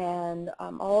and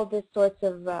all this sorts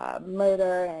of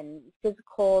murder and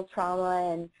physical trauma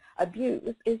and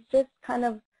abuse is just kind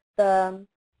of the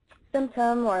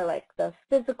symptom or like the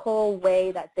physical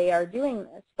way that they are doing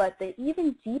this. But the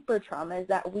even deeper trauma is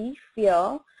that we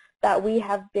feel that we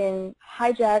have been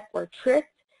hijacked or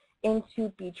tricked into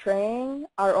betraying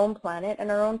our own planet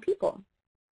and our own people.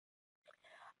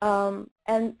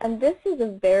 And this is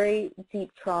a very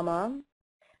deep trauma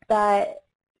that,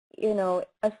 you know,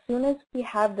 as soon as we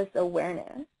have this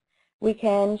awareness, we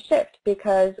can shift,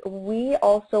 because we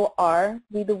also are,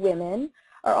 we the women,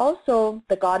 are also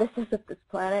the goddesses of this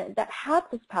planet that have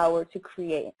this power to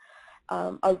create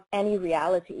any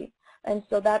reality. And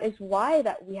so that is why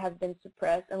that we have been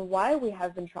suppressed and why we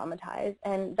have been traumatized,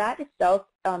 and that itself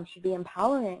should be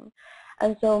empowering.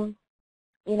 And so,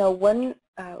 you know, when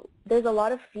there's a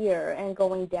lot of fear and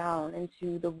going down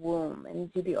into the womb,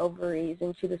 into the ovaries,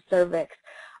 into the cervix,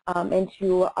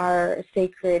 into our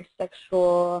sacred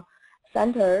sexual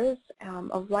centers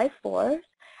of life force,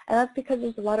 and that's because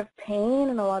there's a lot of pain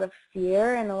and a lot of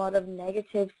fear and a lot of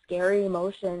negative, scary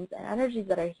emotions and energies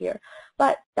that are here.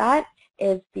 But that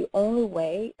is the only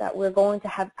way that we're going to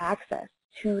have access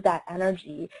to that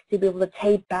energy, to be able to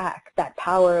take back that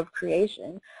power of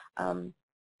creation.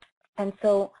 And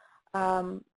so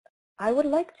I would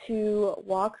like to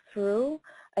walk through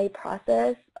a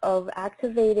process of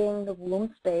activating the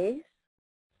womb space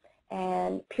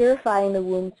and purifying the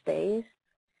womb space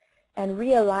and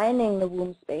realigning the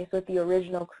womb space with the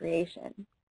original creation.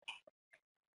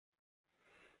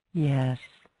 Yes,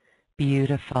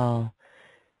 beautiful.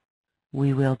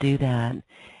 We will do that.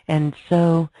 And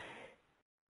so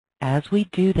as we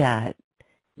do that,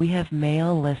 we have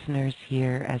male listeners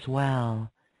here as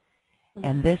well.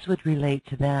 And this would relate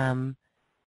to them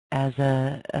as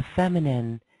a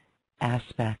feminine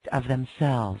aspect of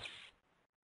themselves.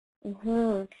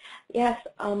 Yes,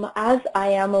 as I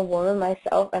am a woman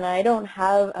myself and I don't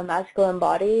have a masculine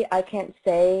body, I can't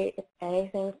say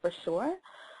anything for sure.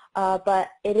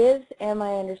 But it is in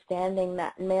my understanding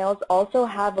that males also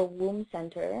have a womb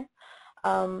center.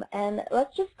 And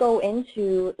let's just go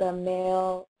into the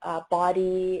male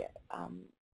body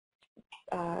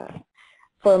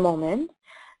for a moment.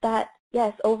 That,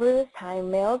 yes, over this time,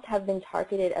 males have been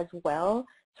targeted as well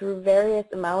through various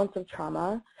amounts of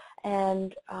trauma.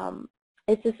 And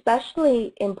it's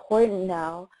especially important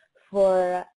now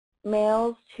for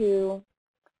males to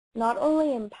not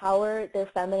only empower their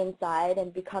feminine side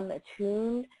and become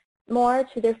attuned more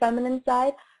to their feminine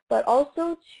side, but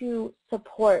also to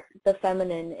support the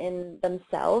feminine in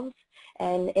themselves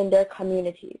and in their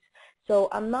communities. So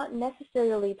I'm not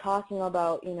necessarily talking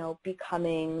about, you know,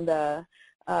 becoming the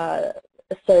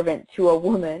servant to a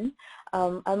woman.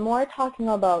 I'm more talking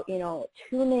about, you know,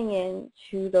 tuning in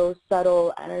to those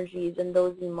subtle energies and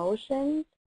those emotions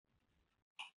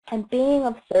and being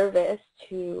of service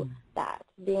to that,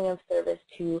 being of service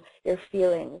to your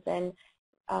feelings. And,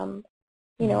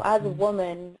 you know, as a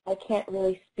woman, I can't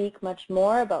really speak much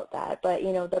more about that, but,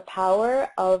 you know, the power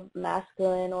of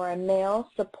masculine or a male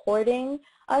supporting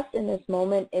us in this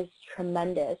moment is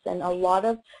tremendous. And a lot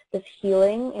of this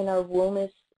healing in our womb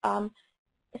is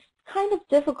kind of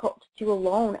difficult to do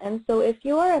alone. And so if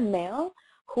you are a male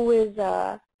who is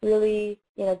really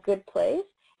in a good place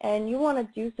and you want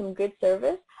to do some good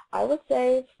service, I would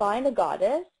say find a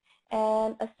goddess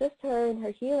and assist her in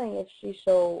her healing if she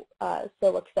so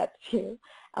accepts you.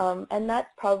 And that's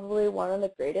probably one of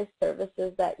the greatest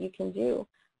services that you can do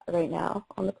right now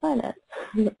on the planet.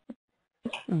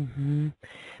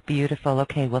 Beautiful.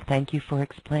 Okay, well, thank you for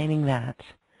explaining that.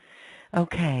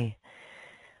 Okay.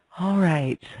 All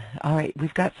right. All right.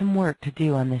 We've got some work to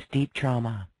do on this deep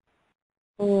trauma.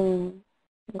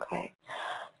 Okay.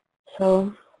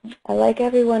 So I'd like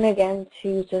everyone again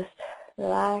to just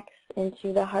relax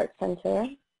into the heart center,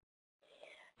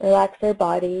 relax their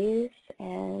bodies,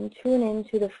 and tune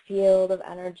into the field of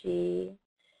energy,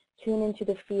 tune into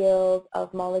the field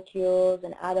of molecules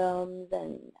and atoms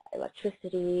and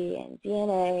electricity and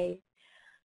DNA,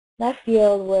 that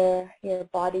field where your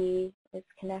body is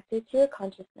connected to your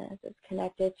consciousness, is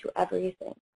connected to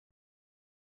everything.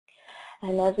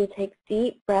 And as we take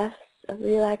deep breaths of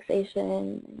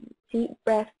relaxation, deep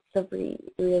breaths of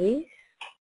release,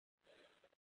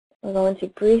 we're going to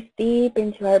breathe deep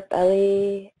into our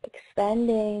belly,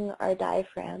 expanding our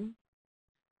diaphragm,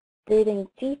 breathing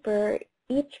deeper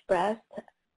each breath,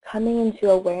 coming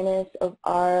into awareness of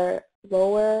our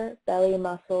lower belly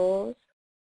muscles,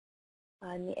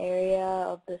 in the area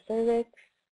of the cervix,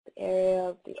 the area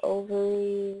of the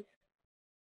ovaries,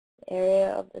 the area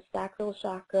of the sacral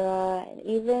chakra, and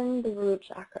even the root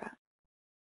chakra.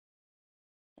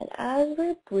 And as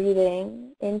we're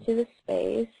breathing into the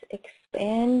space,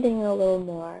 expanding a little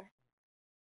more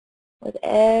with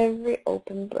every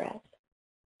open breath,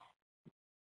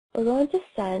 we're going to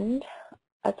send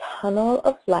a tunnel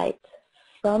of light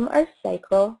from our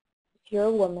sacral, if you're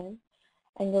a woman,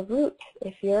 and your root,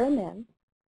 if you're a man,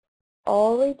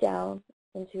 all the way down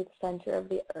into the center of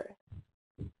the earth.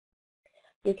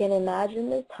 You can imagine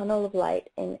this tunnel of light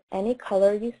in any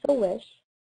color you so wish.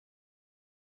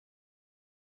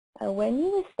 And when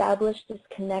you establish this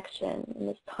connection in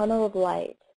this tunnel of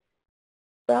light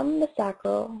from the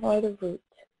sacral or the root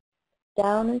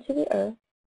down into the earth,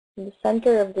 in the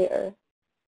center of the earth,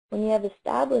 when you have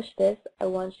established this, I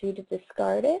want you to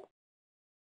discard it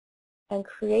and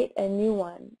create a new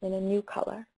one in a new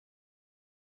color.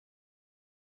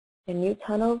 A new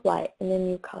tunnel of light in a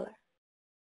new color.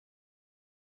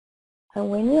 And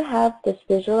when you have this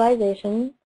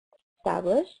visualization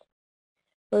established,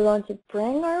 we're going to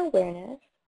bring our awareness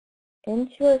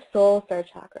into our soul third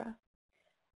chakra.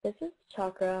 This is the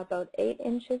chakra about 8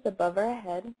 inches above our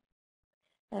head,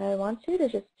 and I want you to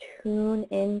just tune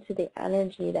into the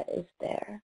energy that is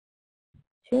there.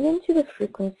 Tune into the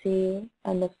frequency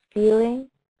and the feeling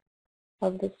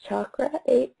of this chakra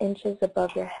 8 inches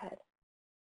above your head.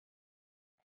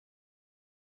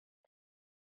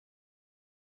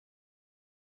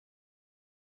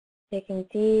 Taking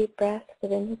deep breaths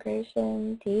of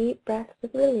integration, deep breaths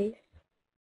of release.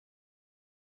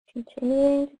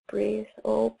 Continuing to breathe,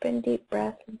 open deep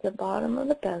breaths into the bottom of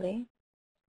the belly.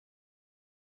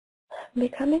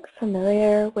 Becoming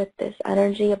familiar with this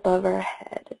energy above our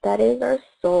head. That is our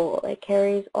soul. It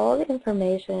carries all the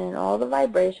information and all the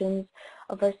vibrations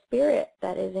of our spirit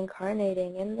that is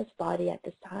incarnating in this body at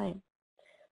this time.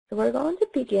 So we're going to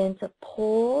begin to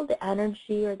pull the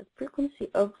energy or the frequency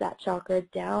of that chakra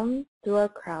down through our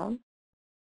crown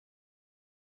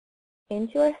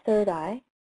into our third eye.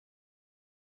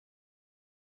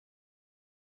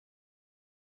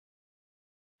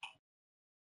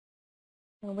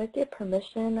 And with your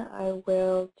permission, I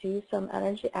will do some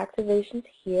energy activations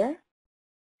here.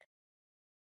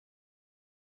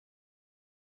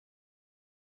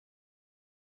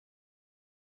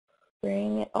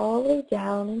 Bring it all the way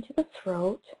down into the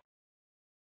throat.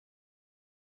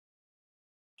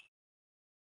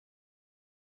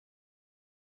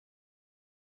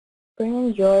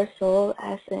 Bringing your soul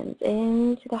essence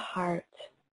into the heart,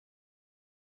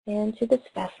 into this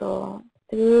vessel,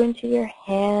 through into your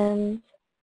hands,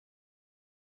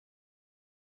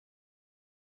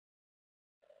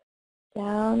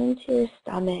 down into your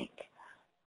stomach.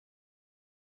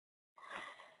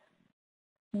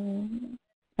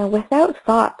 And without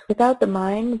thought, without the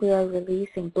mind, we are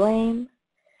releasing blame,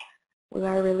 we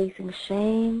are releasing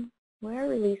shame, we are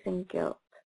releasing guilt.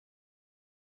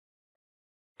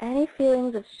 Any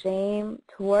feelings of shame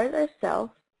towards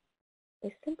ourselves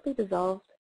is simply dissolved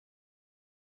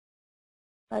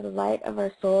by the light of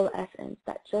our soul essence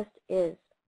that just is.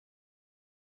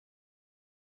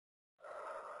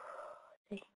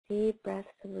 Take deep breaths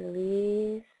of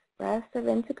release, breaths of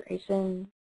integration.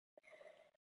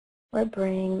 We're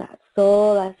bringing that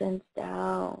soul essence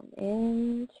down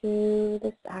into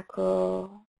the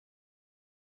sacral.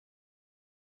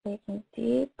 Taking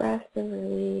deep breaths of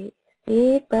release,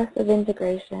 deep breaths of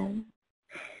integration.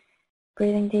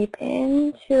 Breathing deep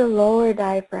into the lower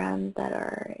diaphragms that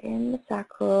are in the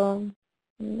sacral,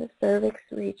 in the cervix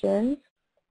regions.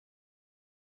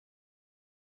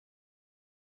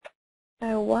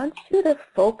 I want you to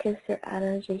focus your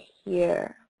energy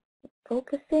here.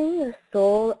 Focusing your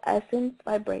soul essence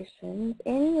vibrations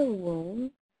in your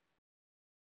womb.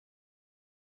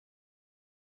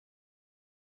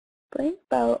 Bring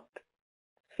about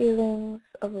feelings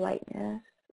of lightness.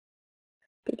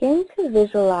 Begin to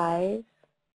visualize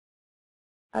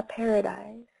a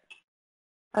paradise,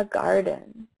 a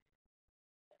garden,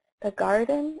 the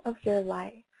garden of your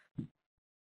life,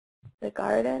 the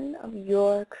garden of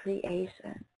your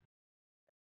creation.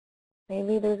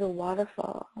 Maybe there's a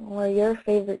waterfall or your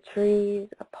favorite trees,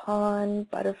 a pond,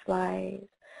 butterflies,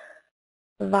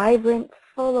 vibrant,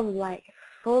 full of life,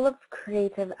 full of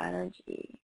creative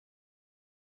energy.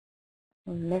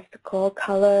 mystical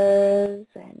colors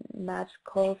and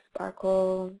magical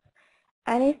sparkles.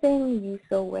 Anything you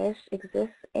so wish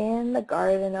exists in the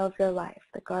garden of your life,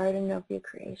 the garden of your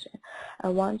creation. I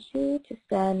want you to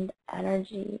send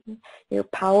energy, your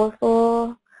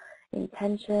powerful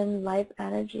intention, life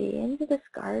energy into this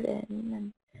garden,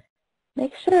 and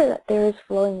make sure that there is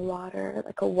flowing water,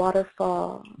 like a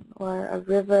waterfall or a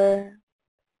river.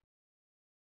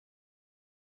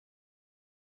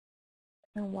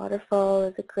 And waterfall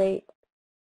is a great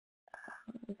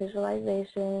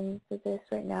visualization for this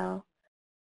right now.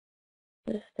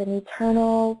 Just an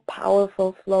eternal,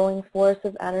 powerful, flowing force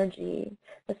of energy.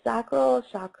 The sacral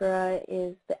chakra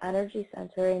is the energy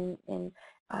center in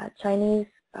Chinese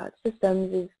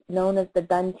systems, is known as the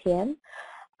dantian.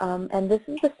 And this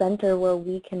is the center where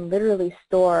we can literally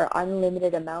store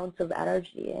unlimited amounts of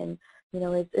energy. And, you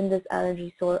know, it's in this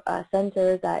energy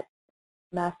center that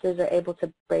masters are able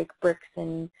to break bricks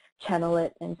and channel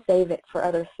it and save it for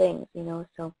other things, you know.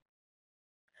 So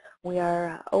we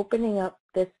are opening up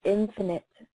this infinite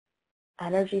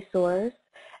energy source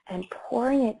and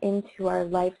pouring it into our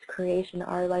life's creation,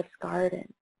 our life's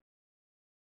garden.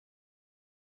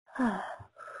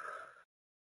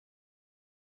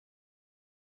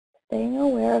 Staying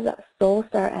aware of that soul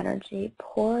star energy,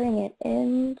 pouring it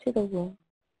into the womb.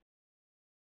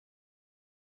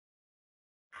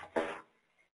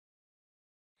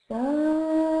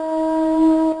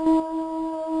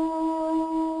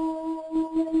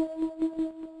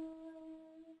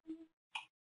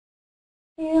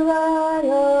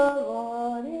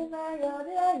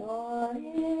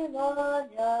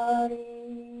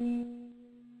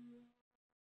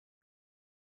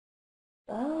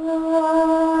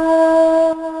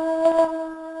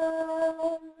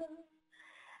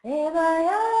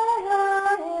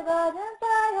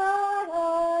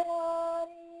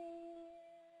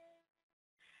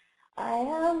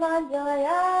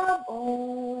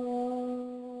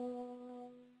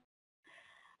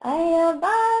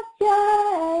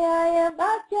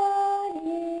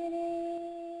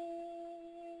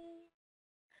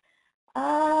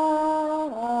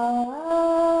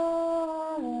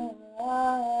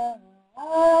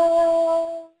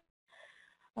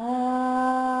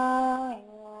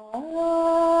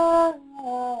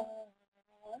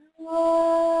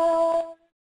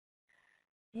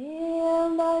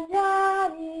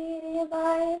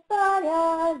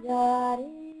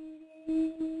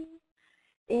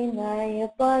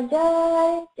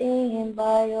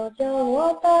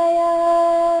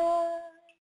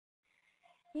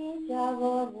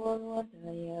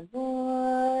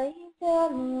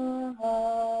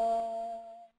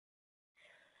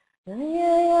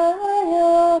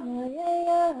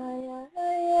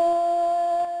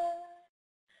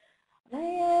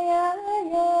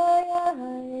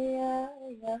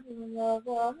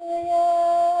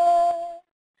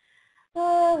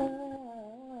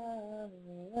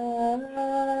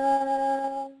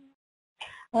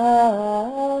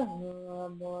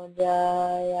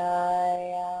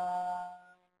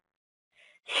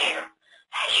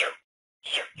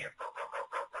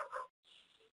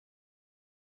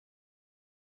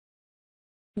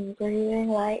 Breathing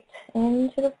light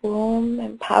into the womb,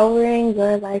 empowering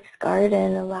your life's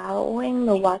garden, allowing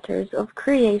the waters of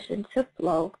creation to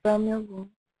flow from your womb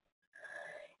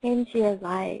into your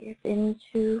life,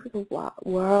 into the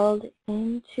world,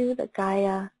 into the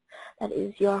Gaia that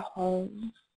is your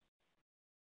home.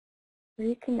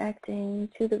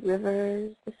 Reconnecting to the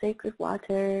rivers, the sacred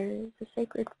waters, the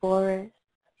sacred forests.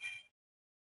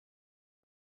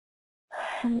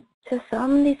 And to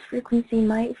some, these frequencies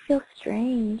might feel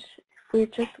strange if we're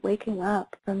just waking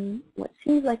up from what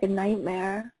seems like a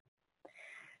nightmare,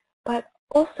 but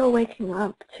also waking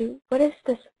up to what is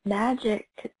this magic,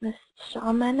 this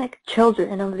shamanic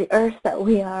children of the earth that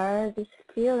we are, this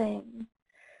feeling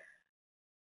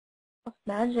of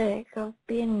magic, of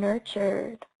being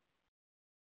nurtured.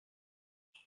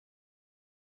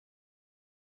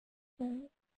 And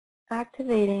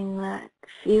activating that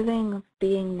feeling of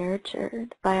being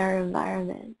nurtured by our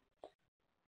environment.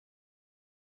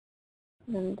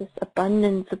 And this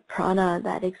abundance of prana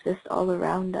that exists all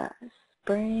around us.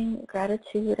 Bring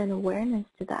gratitude and awareness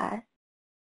to that.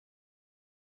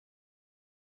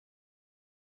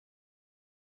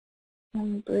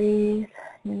 And breathe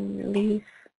in relief.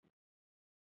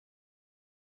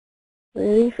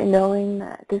 Relief in knowing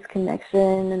that this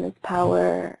connection and this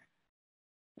power,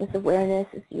 this awareness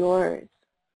is yours.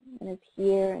 And it's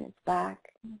here and it's back.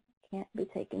 It can't be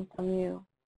taken from you.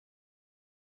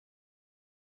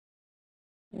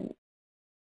 And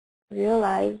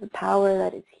realize the power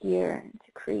that is here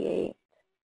to create.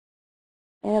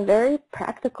 in a very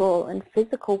practical and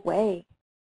physical way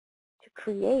to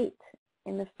create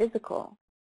in the physical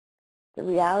the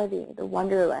reality, the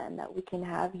wonderland that we can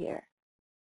have here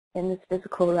in this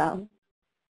physical realm.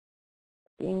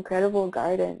 The incredible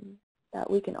garden that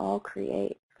we can all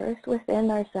create, first within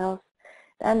ourselves,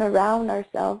 then around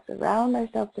ourselves in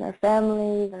our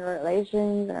families, in our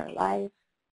relations, in our life,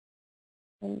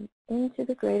 and into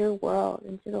the greater world,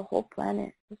 into the whole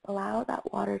planet. Just allow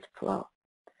that water to flow.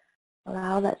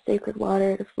 Allow that sacred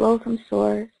water to flow from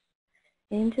source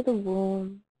into the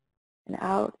womb and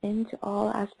out into all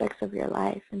aspects of your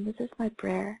life. And this is my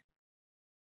prayer,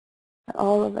 that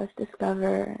all of us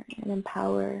discover and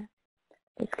empower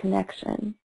this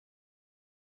connection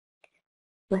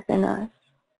within us.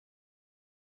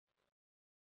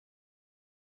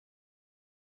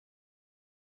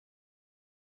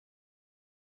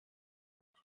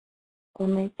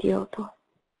 Ome Tioto.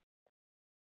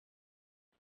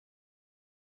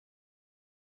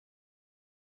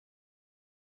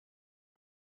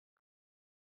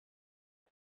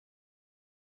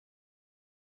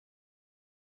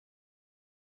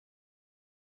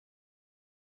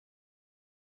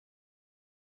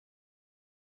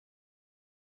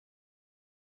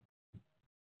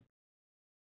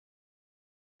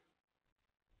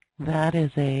 That is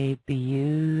a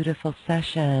beautiful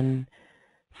session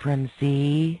from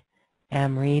Z,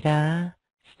 Amrita,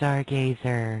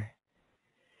 Stargazer,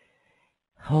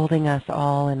 holding us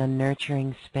all in a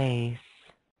nurturing space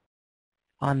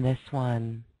on this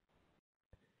one.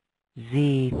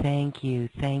 Z, thank you,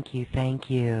 thank you, thank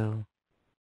you.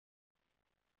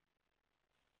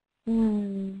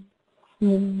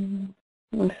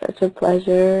 It's such a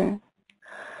pleasure.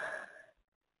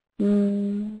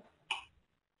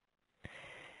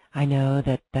 I know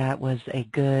that that was a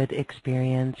good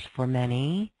experience for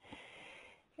many,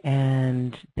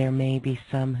 and there may be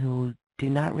some who do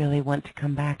not really want to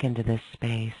come back into this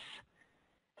space.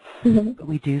 But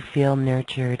we do feel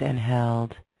nurtured and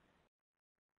held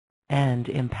and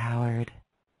empowered.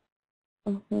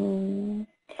 Yeah,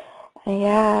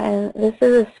 and this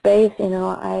is a space,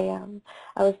 I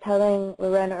was telling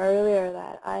Lorena earlier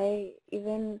that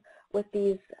even with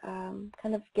these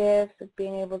kind of gifts of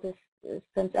being able to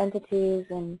sense entities,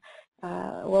 and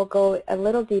we'll go a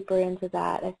little deeper into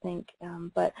that, I think,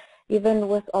 but even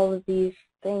with all of these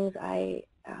things,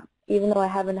 even though I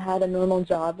haven't had a normal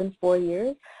job in 4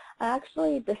 years, I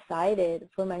actually decided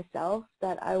for myself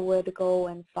that I would go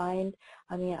and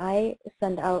I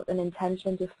sent out an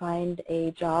intention to find a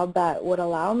job that would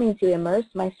allow me to immerse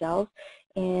myself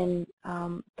in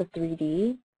the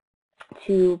 3D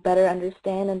to better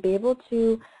understand and be able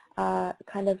to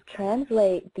kind of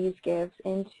translate these gifts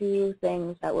into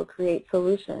things that will create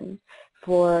solutions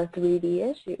for 3D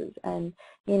issues. And,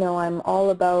 I'm all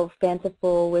about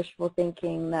fanciful, wishful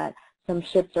thinking that some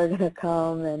ships are going to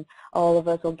come and all of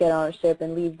us will get on a ship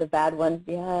and leave the bad ones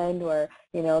behind, or,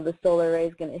 the solar ray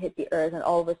is going to hit the earth and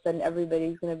all of a sudden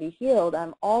everybody's going to be healed.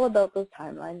 I'm all about those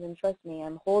timelines, and trust me,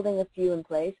 I'm holding a few in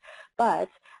place. But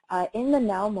in the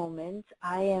now moment,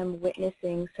 I am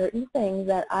witnessing certain things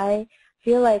that I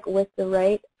feel like with the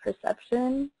right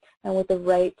perception and with the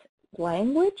right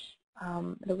language,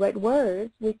 the right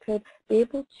words, we could be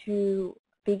able to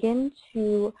begin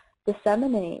to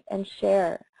disseminate and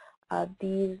share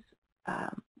these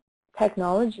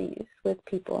technologies with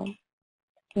people,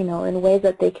 in ways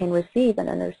that they can receive and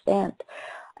understand.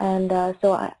 And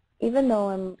even though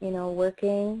I'm,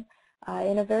 working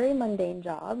in a very mundane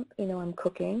job, I'm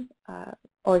cooking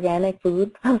organic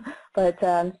food, but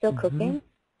I'm still cooking.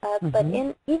 But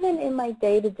even in my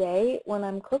day-to-day, when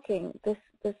I'm cooking, this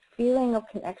feeling of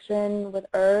connection with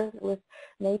earth, with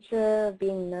nature,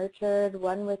 being nurtured,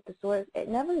 one with the source, it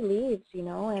never leaves,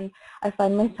 and I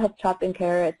find myself chopping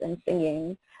carrots and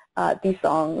singing these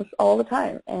songs all the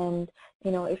time. And,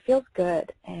 it feels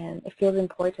good and it feels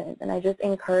important. And I just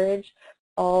encourage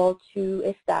all to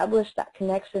establish that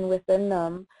connection within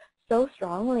them so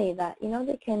strongly that,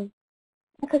 they can,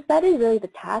 because that is really the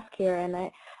task here.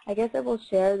 And I guess I will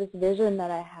share this vision that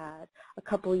I had a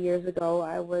couple years ago.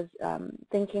 I was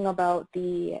thinking about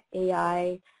the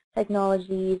AI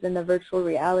technologies and the virtual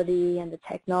reality and the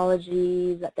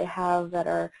technologies that they have that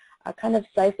are kind of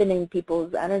siphoning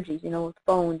people's energies, with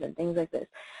phones and things like this.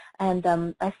 And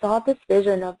I saw this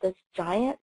vision of this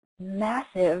giant,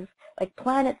 massive, like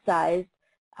planet-sized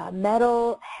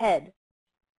metal head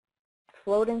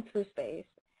floating through space.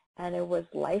 And it was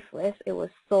lifeless, it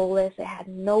was soulless, it had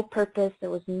no purpose,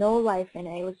 there was no life in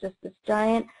it. It was just this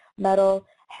giant metal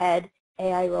head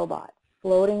AI robot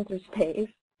floating through space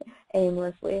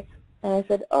aimlessly. And I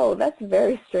said, oh, that's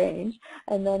very strange.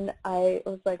 And then I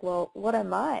was like, well, what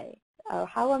am I?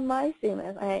 how am I seeing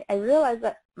this? I realized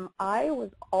that I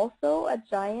was also a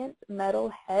giant metal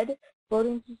head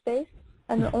floating through space,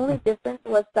 and the only difference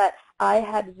was that I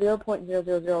had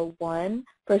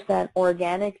 0.0001%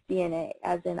 organic DNA,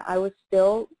 as in I was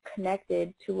still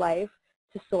connected to life,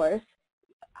 to source,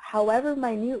 however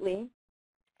minutely,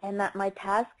 and that my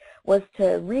task was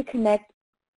to reconnect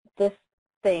this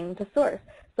thing to source.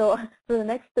 So for the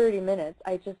next 30 minutes,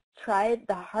 I just tried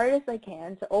the hardest I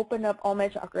can to open up all my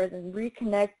chakras and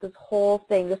reconnect this whole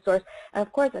thing to source. And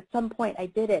of course, at some point, I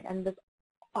did it, and this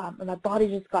my body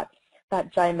just got,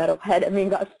 that giant metal head,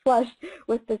 got flushed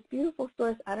with this beautiful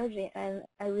source energy. And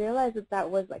I realized that that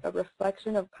was like a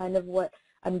reflection of kind of what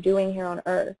I'm doing here on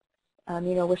Earth.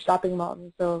 With shopping malls.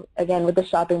 And so again, with the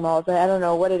shopping malls, I don't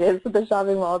know what it is with the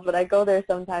shopping malls, but I go there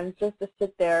sometimes just to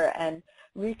sit there and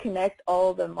reconnect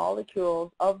all the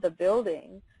molecules of the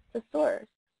building to source,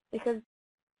 because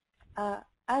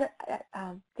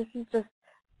this is just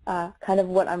kind of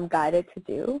what I'm guided to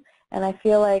do. And I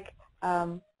feel like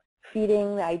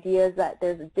feeding the ideas that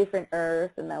there's a different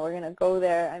Earth and that we're going to go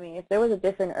there. I mean, if there was a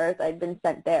different Earth, I'd been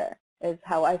sent there, is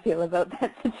how I feel about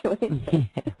that situation.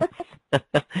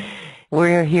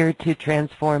 We're here to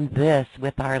transform this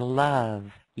with our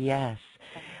love. Yes.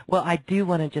 Well, I do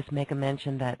want to just make a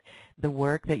mention that the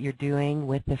work that you're doing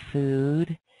with the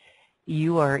food,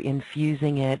 you are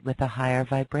infusing it with a higher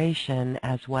vibration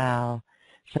as well.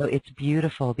 So it's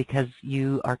beautiful because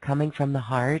you are coming from the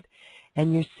heart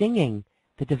and you're singing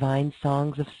the divine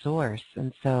songs of Source.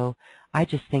 And so I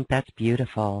just think that's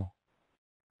beautiful.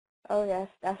 Oh yes,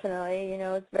 definitely.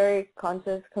 It's very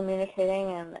conscious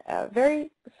communicating and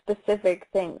very specific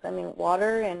things. I mean,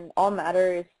 water and all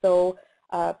matter is so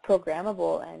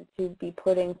programmable, and to be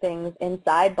putting things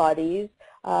inside bodies,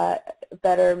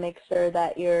 better make sure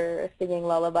that you're singing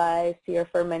lullabies to your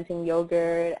fermenting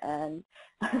yogurt and,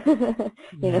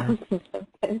 Yes.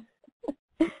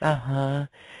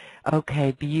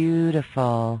 Okay,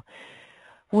 beautiful.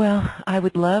 Well, I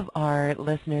would love our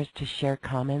listeners to share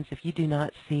comments. If you do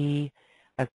not see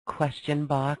a question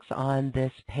box on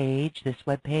this page, this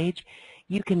web page,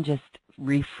 you can just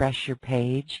refresh your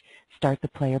page, start the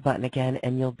player button again,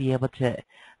 and you'll be able to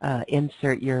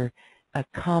insert your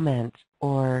comment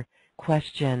or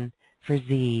question for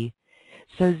Z.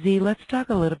 So Z, let's talk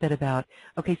a little bit about,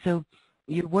 okay, so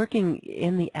you're working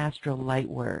in the astral light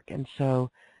work, and so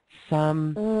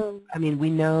we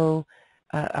know,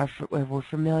 we're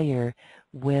familiar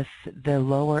with the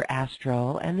lower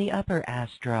astral and the upper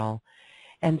astral.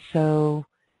 And so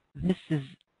this is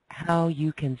how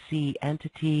you can see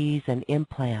entities and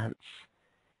implants.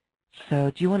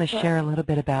 So do you want to share a little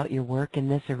bit about your work in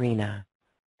this arena?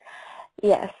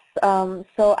 Yes.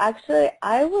 So actually,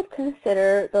 I would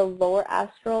consider the lower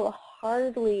astral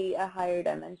hardly a higher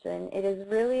dimension. It is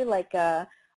really like a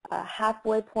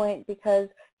halfway point, because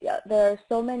there are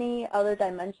so many other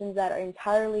dimensions that are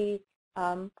entirely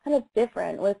kind of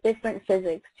different, with different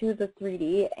physics to the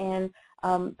 3D, and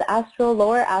the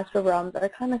lower astral realms are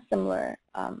kind of similar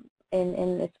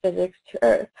in its physics to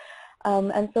Earth.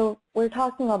 And so we're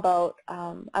talking about,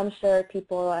 I'm sure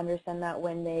people understand that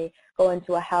when they go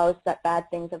into a house that bad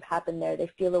things have happened there, they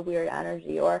feel a weird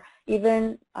energy, or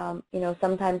even,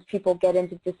 sometimes people get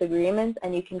into disagreements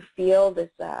and you can feel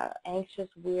this anxious,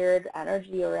 weird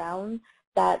energy around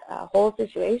that whole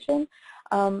situation.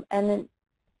 And then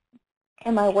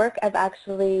in my work, I've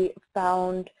actually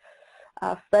found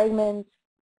fragments.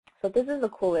 So this is the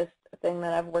coolest thing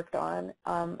that I've worked on.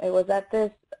 It was at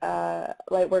this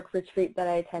Lightwork retreat that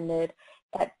I attended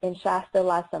in Shasta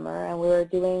last summer, and we were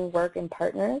doing work in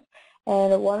partners.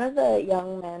 And one of the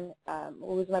young men,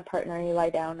 who was my partner, he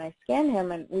lied down, and I scanned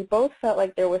him, and we both felt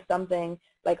like there was something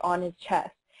like on his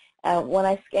chest. When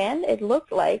I scanned, it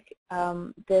looked like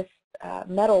this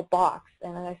metal box,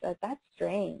 and I said, that's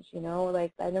strange,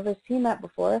 like I've never seen that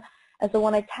before. And so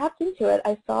when I tapped into it,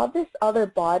 I saw this other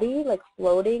body like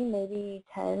floating maybe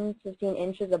 10, 15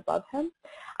 inches above him,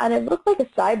 and it looked like a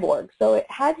cyborg. So it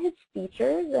had his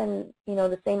features and,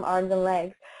 the same arms and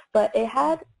legs, but it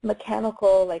had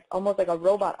mechanical, like almost like a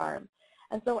robot arm.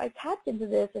 And so I tapped into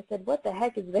this. I said, what the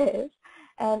heck is this?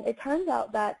 And it turns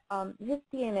out that his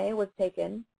DNA was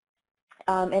taken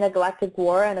in a galactic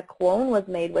war, and a clone was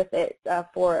made with it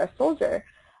for a soldier.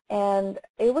 And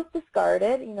it was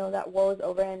discarded, that war was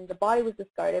over and the body was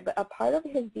discarded, but a part of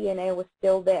his DNA was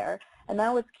still there, and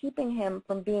that was keeping him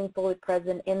from being fully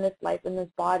present in this life, in this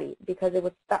body, because it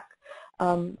was stuck.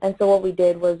 And so what we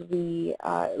did was we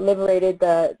liberated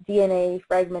the DNA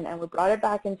fragment, and we brought it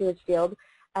back into his field,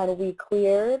 and we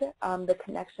cleared the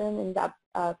connection in that,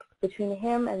 between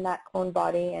him and that clone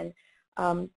body, and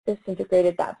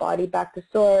disintegrated that body back to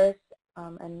source,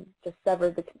 and just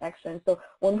severed the connection. So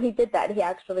when we did that, he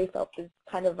actually felt this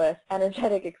kind of a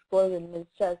energetic explosion in his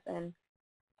chest, and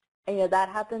that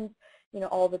happens,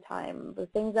 all the time. The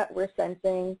things that we're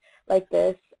sensing like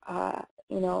this,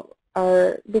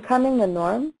 are becoming the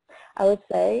norm, I would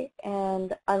say.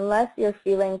 And unless you're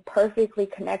feeling perfectly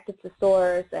connected to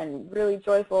Source and really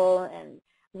joyful and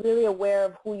really aware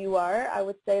of who you are, I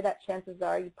would say that chances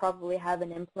are you probably have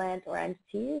an implant or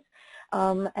entities.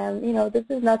 And this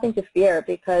is nothing to fear,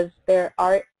 because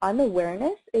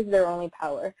unawareness is their only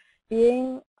power.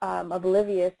 Being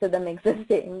oblivious to them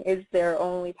existing is their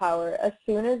only power. As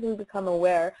soon as we become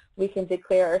aware, we can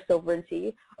declare our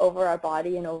sovereignty over our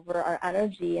body and over our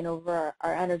energy and over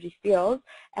our energy fields,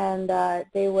 and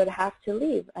they would have to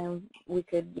leave, and we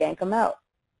could yank them out.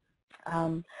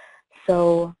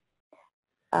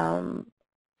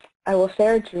 I will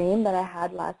share a dream that I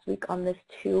had last week on this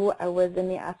too. I was in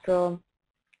the astral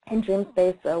and dream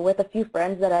space with a few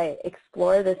friends that I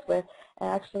explore this with, and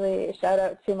actually shout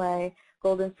out to my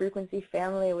Golden Frequency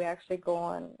family. We actually go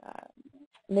on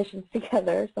missions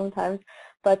together sometimes.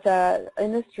 But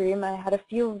in this dream, I had a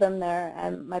few of them there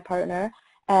and my partner,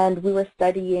 and we were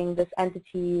studying this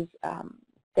entities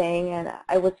thing, and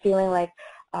I was feeling like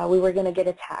we were going to get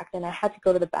attacked, and I had to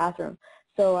go to the bathroom.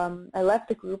 So I left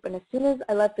the group, and as soon as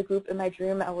I left the group in my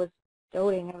dream, I was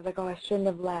doting. I was like, oh, I shouldn't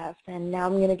have left, and now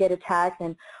I'm going to get attacked,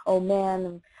 and oh man,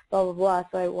 and blah, blah, blah.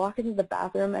 So I walk into the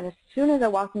bathroom, and as soon as I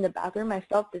walked in the bathroom, I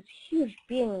felt this huge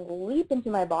being leap into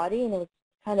my body, and it was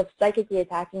kind of psychically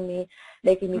attacking me,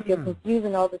 making me feel confused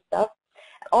and all this stuff.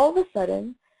 And all of a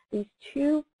sudden, these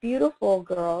two beautiful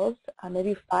girls,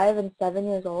 maybe 5 and 7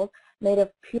 years old, made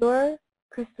of pure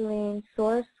crystalline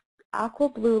source aqua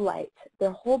blue light.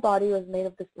 Their whole body was made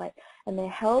of this light, and they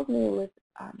held me with,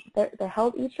 they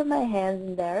held each of my hands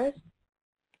in theirs,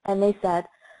 and they said,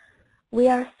 "We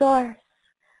are source,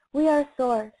 we are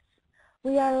source,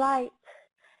 we are light.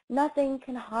 Nothing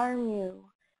can harm you.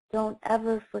 Don't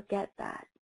ever forget that."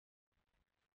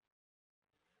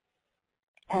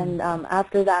 And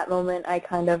after that moment, I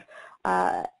kind of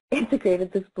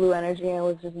integrated this blue energy, and I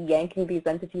was just yanking these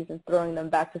entities and throwing them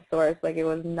back to source like it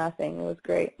was nothing. It was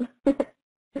great.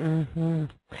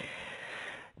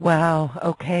 Wow.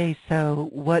 Okay. So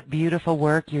what beautiful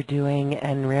work you're doing,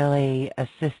 and really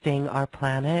assisting our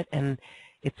planet. And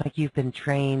it's like you've been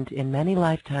trained in many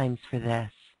lifetimes for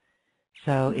this.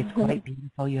 So it's quite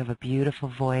beautiful. You have a beautiful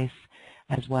voice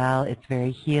as well. It's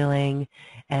very healing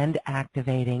and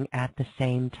activating at the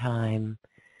same time.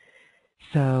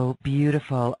 So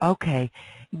beautiful. Okay.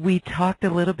 We talked a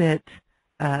little bit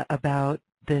about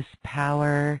this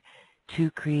power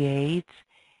to create,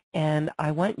 and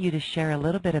I want you to share a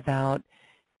little bit about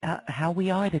how we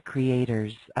are the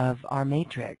creators of our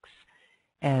matrix.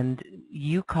 And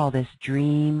you call this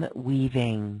dream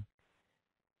weaving.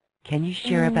 Can you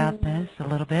share about this a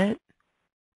little bit?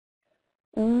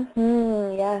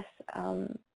 Yes.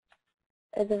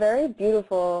 It's a very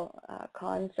beautiful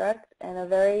construct and a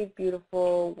very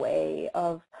beautiful way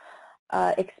of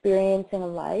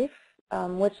experiencing life,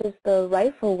 which is the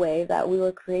rightful way that we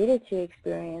were created to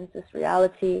experience this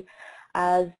reality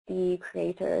as the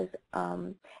creators.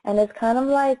 And it's kind of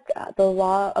like the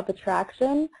law of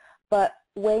attraction, but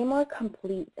way more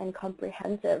complete and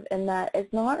comprehensive, in that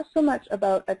it's not so much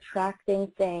about attracting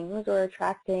things or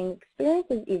attracting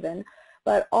experiences even,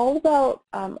 but all about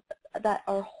that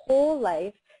our whole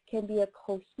life can be a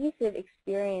cohesive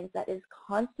experience that is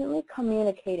constantly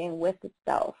communicating with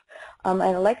itself. And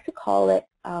I like to call it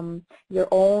your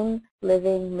own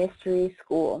living mystery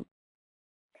school.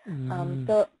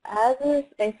 So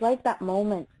it's like that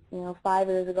moment, 5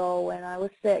 years ago when I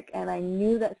was sick and I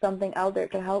knew that something out there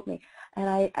could help me, and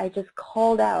I just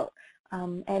called out.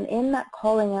 And in that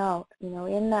calling out,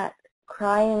 in that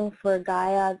crying for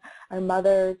Gaia, our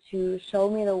mother, to show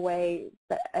me the way,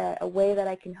 a way that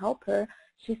I can help her,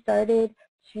 she started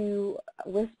to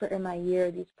whisper in my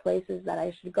ear these places that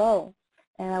I should go.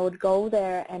 And I would go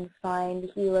there and find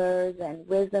healers and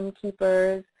wisdom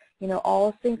keepers,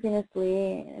 all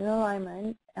synchronously in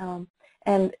alignment.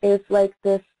 And it's like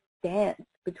this dance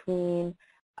between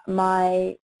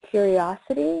my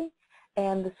curiosity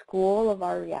and the school of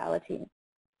our reality.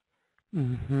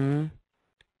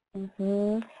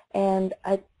 And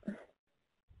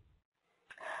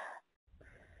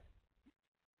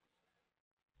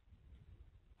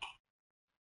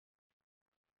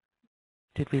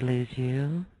Did we lose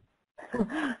you?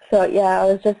 So yeah, I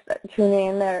was just tuning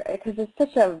in there because it's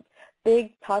such a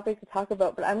big topic to talk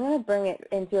about, but I'm going to bring it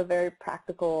into a very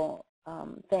practical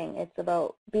thing. It's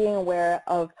about being aware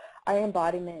of our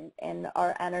embodiment and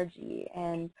our energy,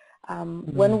 and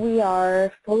when we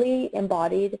are fully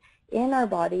embodied in our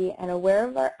body and aware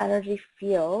of our energy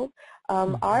field,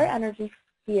 our energy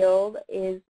field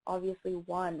is obviously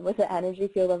one with the energy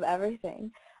field of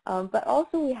everything. But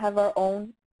also we have our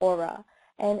own aura.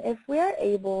 And if we are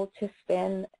able to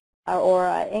spin our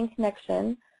aura in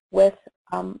connection with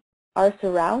our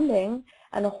surrounding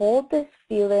and hold this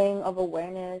feeling of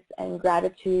awareness and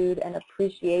gratitude and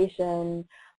appreciation,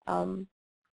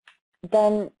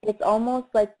 then it's almost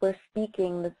like we're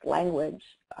speaking this language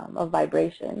of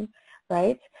vibration,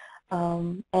 right?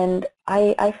 And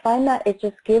I find that it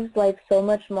just gives life so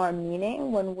much more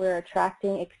meaning when we're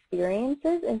attracting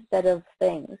experiences instead of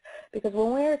things. Because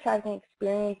when we're attracting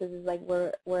experiences, it's like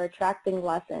we're attracting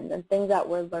lessons and things that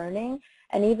we're learning,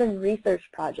 and even research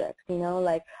projects, you know,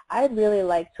 like I'd really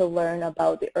like to learn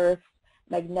about the Earth's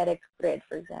magnetic grid,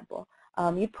 for example.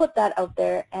 You put that out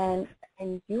there and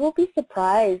you will be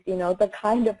surprised, you know, the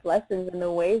kind of lessons and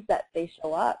the ways that they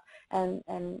show up. And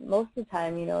most of the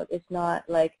time, you know, it's not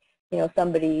like, you know,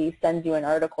 somebody sends you an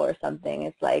article or something.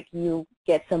 It's like you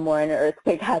get somewhere and an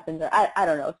earthquake happens, or I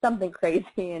don't know, something crazy,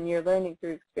 and you're learning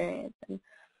through experience.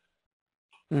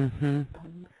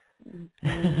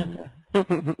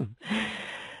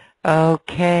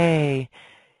 Okay.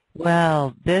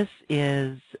 Well, this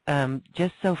is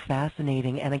just so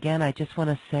fascinating. And again, I just want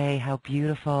to say how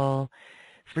beautiful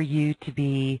for you to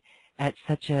be at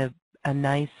such a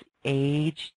nice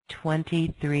age,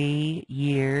 23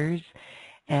 years,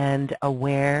 and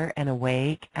aware and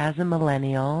awake as a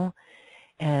millennial.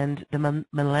 And the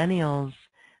millennials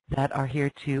that are here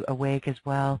to awake as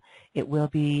well, it will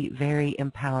be very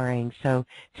empowering. So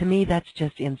to me, that's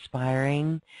just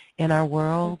inspiring in our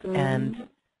world, and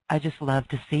I just love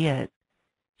to see it.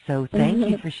 So thank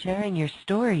you for sharing your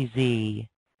story, Z.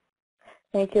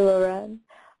 Thank you, Lauren.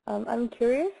 I'm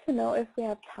curious to know if we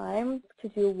have time to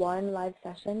do one live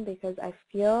session, because I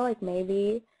feel like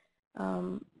maybe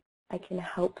I can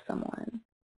help someone.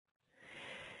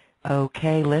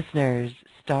 Okay, listeners,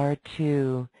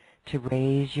 *2 to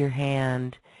raise your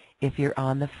hand if you're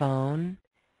on the phone.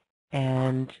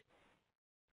 And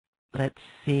let's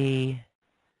see.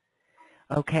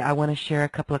 Okay, I want to share a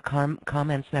couple of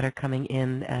comments that are coming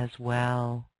in as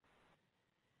well.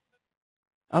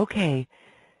 Okay,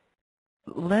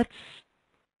 let's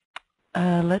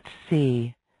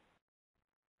see.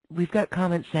 We've got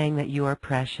comments saying that you are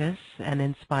precious and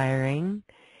inspiring.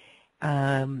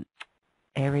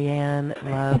 Ariane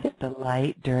loved the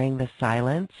light during the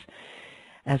silence,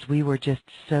 as we were just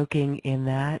soaking in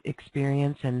that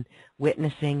experience and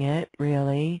witnessing it,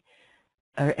 really.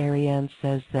 Ariane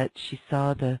says that she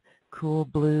saw the cool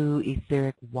blue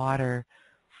etheric water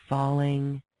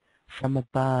falling from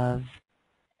above,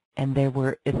 and there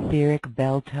were etheric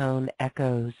bell tone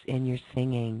echoes in your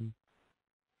singing.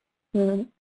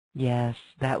 Yes,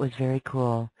 that was very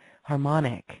cool.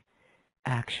 Harmonic,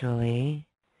 actually.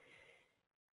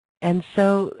 And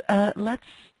so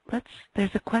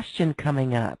there's a question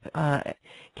coming up.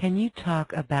 Can you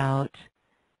talk about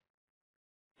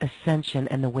ascension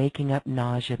and the waking up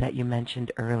nausea that you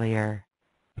mentioned earlier?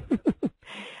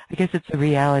 I guess it's a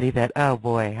reality that, oh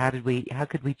boy, how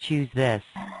could we choose this?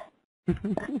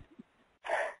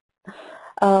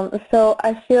 So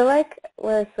I feel like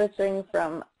we're switching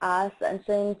from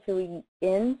ascension to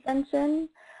inscension,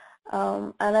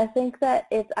 and I think that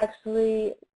it's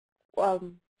actually,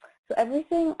 so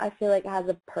everything I feel like has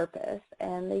a purpose,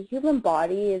 and the human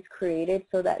body is created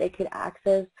so that it could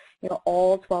access, you know,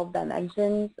 all 12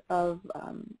 dimensions of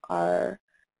our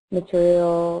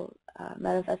material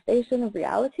manifestation of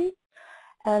reality.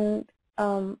 And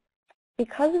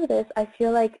because of this, I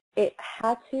feel like it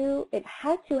had to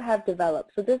have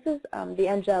developed. So this is the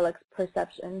angelic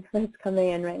perception that's coming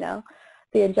in right now.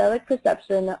 The angelic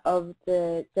perception of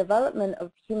the development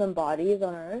of human bodies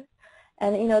on Earth.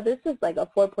 And, you know, this is like a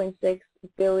 4.6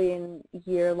 billion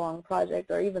year long project,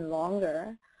 or even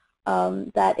longer,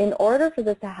 that in order for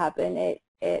this to happen,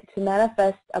 to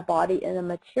manifest a body in a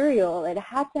material, it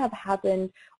had to have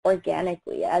happened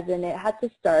organically, as in it had to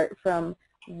start from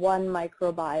one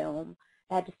microbiome.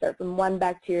 It had to start from one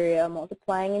bacteria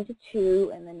multiplying into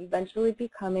two, and then eventually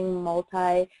becoming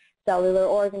multicellular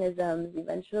organisms,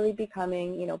 eventually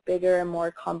becoming, you know, bigger and more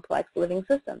complex living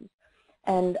systems.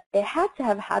 And it had to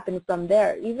have happened from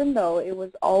there, even though it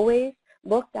was always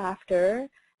looked after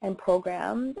and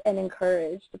programmed and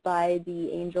encouraged by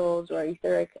the angels or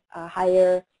etheric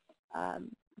higher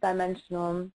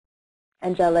dimensional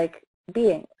angelic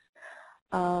beings.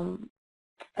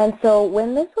 And so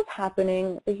when this was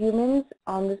happening, the humans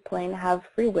on this plane have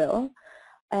free will,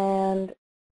 and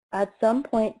at some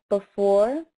point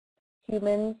before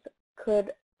humans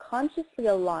could consciously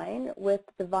align with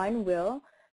divine will,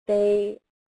 they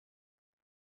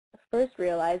first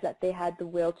realized that they had the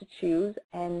will to choose,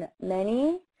 and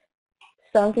many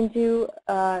sunk into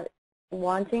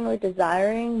wanting or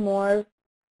desiring more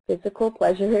physical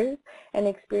pleasures and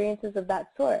experiences of that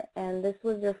sort. And this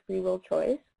was their free will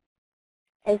choice.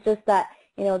 It's just that,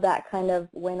 that kind of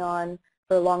went on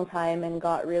for a long time and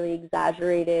got really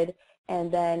exaggerated,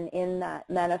 and then in that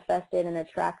manifested and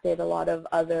attracted a lot of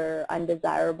other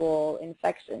undesirable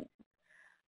infections.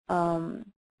 And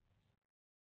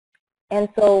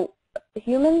so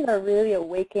humans are really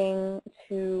awaking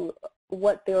to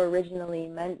what they were originally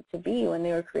meant to be when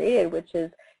they were created, which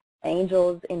is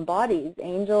angels in bodies,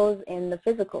 angels in the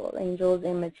physical, angels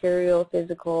in material,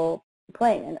 physical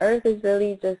plane. And Earth is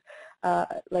really just,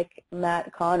 like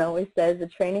Matt Kahn always says, a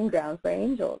training ground for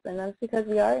angels. And that's because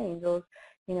we are angels,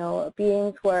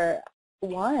 beings who are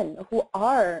one, who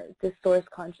are this source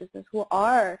consciousness, who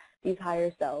are these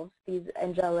higher selves, these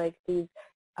angelic, these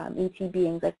ET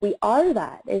beings. Like, we are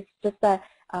that. It's just that,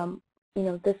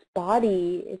 this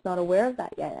body is not aware of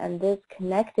that yet. And this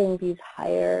connecting these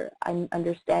higher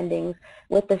understandings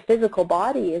with the physical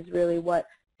body is really what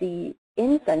the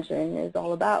ascension is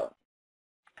all about.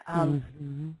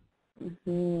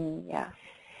 Yeah.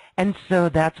 And so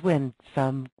that's when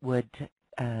some would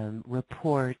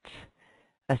report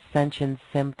ascension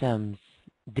symptoms,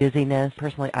 dizziness.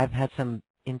 Personally, I've had some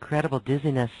incredible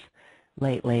dizziness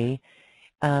lately,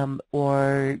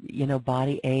 or,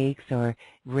 body aches or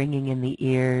ringing in the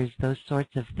ears, those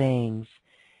sorts of things.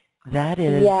 That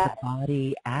is the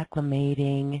body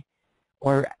acclimating,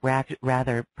 or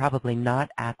rather probably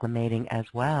not acclimating as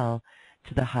well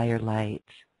to the higher light.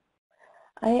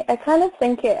 I kind of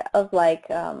think of like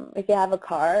if you have a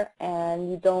car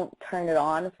and you don't turn it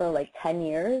on for like 10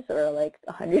 years or like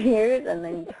 100 years and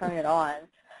then you turn it on,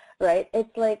 right?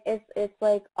 It's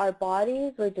like our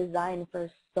bodies were designed for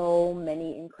so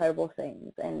many incredible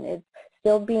things, and it's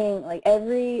still being, like,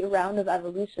 every round of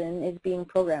evolution is being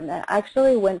programmed. I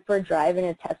actually went for a drive in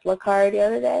a Tesla car the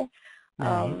other day.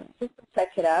 Nice. Just to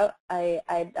check it out. I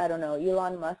don't know,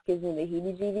 Elon Musk gives me the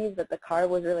heebie-jeebies, but the car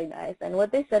was really nice. And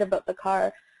what they said about the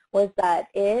car was that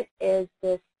it is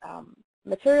this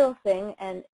material thing,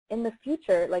 and in the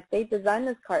future, like, they designed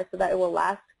this car so that it will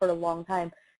last for a long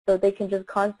time, so they can just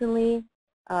constantly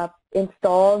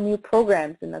install new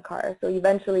programs in the car. So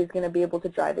eventually it's going to be able to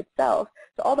drive itself.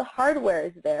 So all the hardware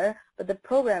is there, but the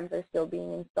programs are still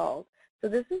being installed. So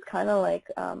this is kind of like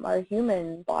our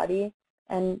human body,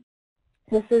 and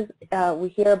this is, we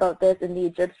hear about this in the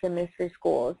Egyptian mystery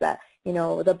schools, that,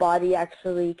 the body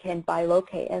actually can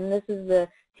bilocate. And this is the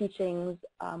teachings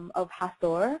of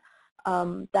Hathor,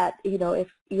 that, if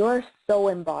you're so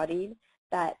embodied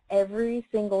that every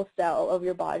single cell of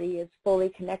your body is fully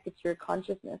connected to your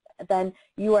consciousness, then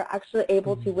you are actually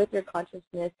able to, with your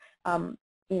consciousness,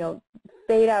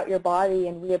 fade out your body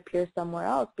and reappear somewhere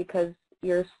else because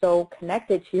you're so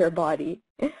connected to your body.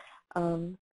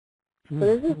 So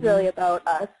this is really about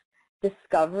us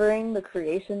discovering the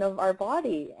creation of our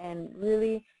body and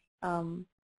really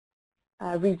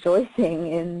rejoicing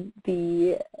in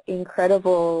the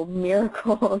incredible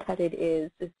miracle that it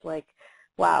is. It's like,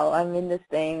 wow, I'm in this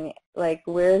thing. Like,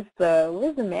 where's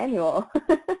the manual?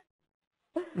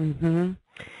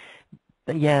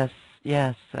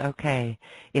 Yes, okay.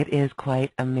 It is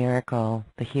quite a miracle.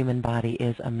 The human body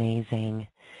is amazing.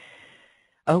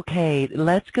 Okay,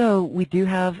 let's go. We do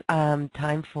have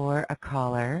time for a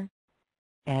caller,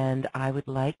 and I would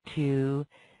like to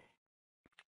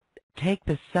take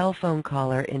the cell phone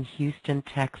caller in Houston,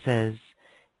 Texas.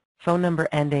 Phone number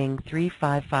ending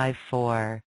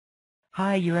 3554.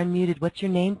 Hi, you're unmuted. What's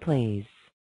your name, please?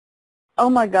 Oh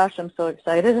my gosh, I'm so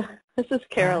excited. This is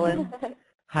Carolyn.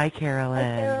 Hi, Carolyn.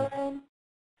 Hi, Carolyn.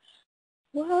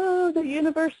 Whoa, the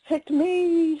universe picked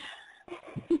me.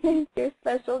 It's your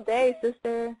special day,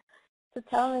 sister. So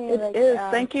tell me. It is.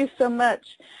 Thank you so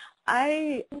much.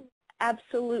 I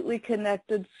absolutely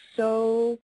connected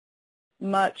so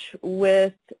much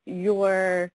with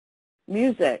your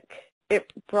music.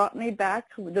 It brought me back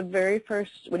when you very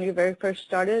first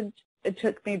started. It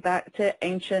took me back to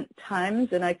ancient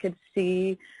times, and I could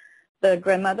see the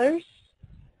grandmothers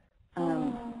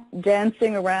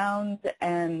dancing around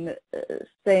and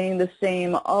saying the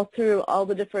same all through all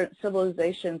the different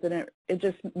civilizations, and it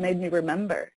just made me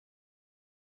remember.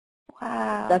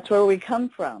 Wow. That's where we come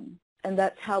from, and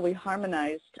that's how we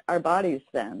harmonized our bodies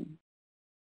then.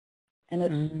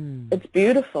 And it's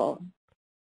beautiful.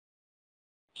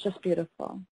 It's just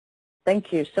beautiful.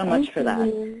 Thank you so much for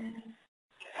that.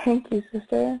 Thank you,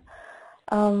 sister.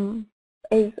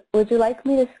 Would you like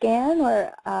me to scan,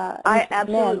 or? I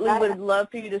absolutely would love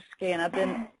for you to scan. I've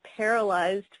been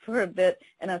paralyzed for a bit,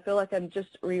 and I feel like I'm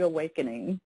just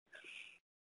reawakening.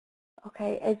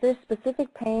 Okay, is there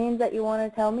specific pains that you want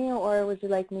to tell me, or would you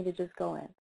like me to just go in?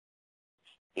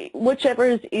 Whichever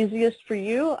is easiest for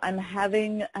you. I'm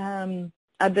having,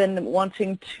 I've been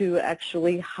wanting to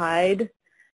actually hide.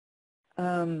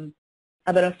 I've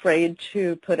been afraid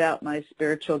to put out my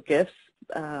spiritual gifts,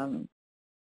 and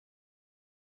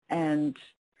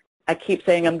I keep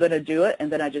saying I'm going to do it,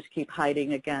 and then I just keep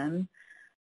hiding again.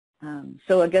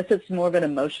 So I guess it's more of an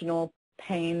emotional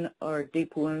pain or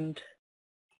deep wound.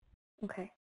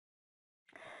 Okay.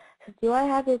 So do I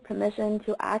have your permission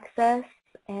to access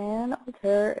and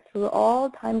alter through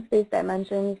all time-space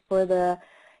dimensions for the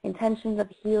intentions of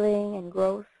healing and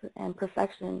growth and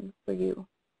perfection for you?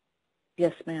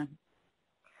 Yes, ma'am.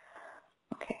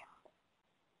 Okay.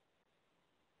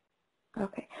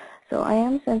 Okay. So I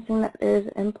am sensing that there's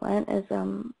an implant.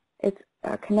 It's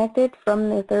connected from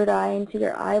the third eye into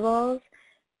your eyeballs.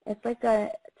 It's like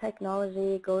a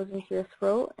technology goes into your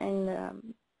throat,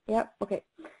 and yep. Okay.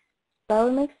 That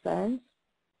would make sense.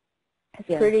 It's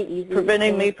pretty easy.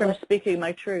 Preventing me from speaking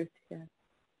my truth. Yeah.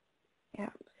 Yeah.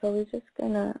 So we're just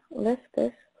gonna lift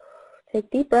this. Take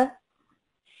deep breath.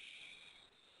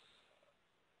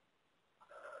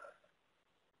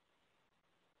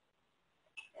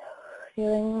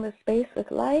 Filling the space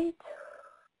with light.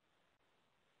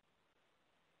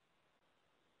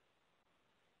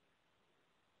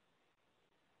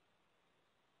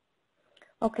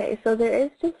 Okay, so there is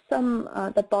just some,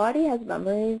 the body has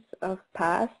memories of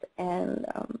past, and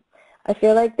I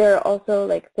feel like there are also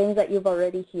like things that you've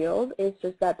already healed. It's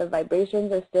just that the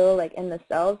vibrations are still like in the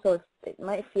cells, so it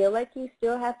might feel like you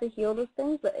still have to heal those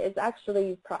things, but it's actually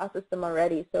you've processed them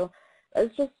already. So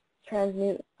let's just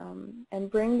transmute and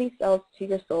bring these cells to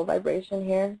your soul vibration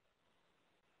here.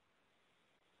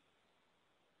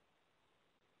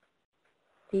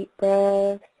 Deep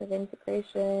breaths of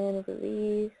integration,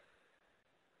 release.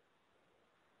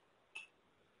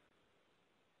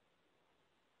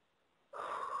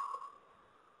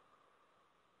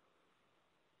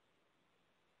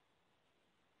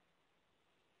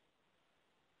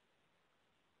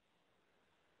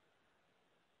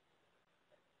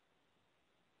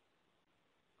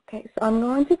 Okay, so I'm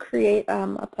going to create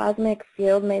a plasmic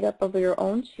field made up of your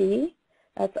own chi,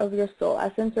 that's of your soul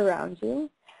essence around you,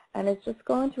 and it's just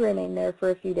going to remain there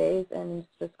for a few days, and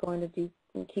it's just going to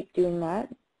keep doing that.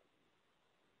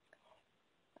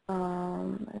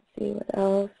 Let's see, what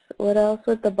else? What else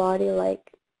would the body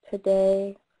like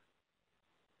today?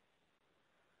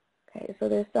 Okay, so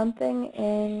there's something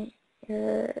in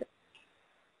your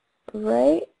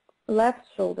left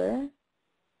shoulder.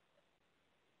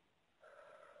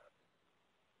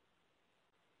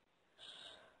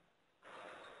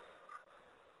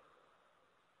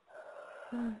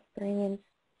 Bring in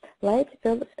light to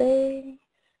fill the space.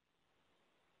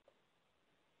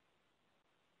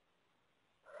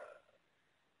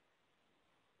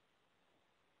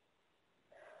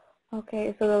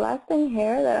 Okay, so the last thing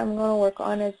here that I'm going to work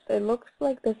on is, it looks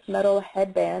like this metal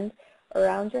headband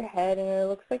around your head, and it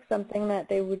looks like something that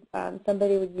they would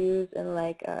somebody would use in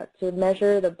like to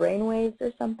measure the brain waves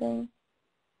or something.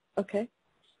 Okay.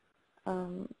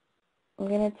 I'm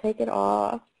going to take it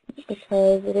off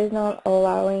because it is not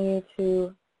allowing you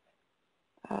to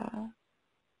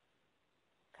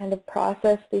kind of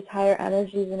process these higher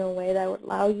energies in a way that would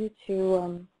allow you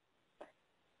to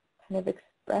kind of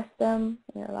express them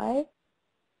in your life.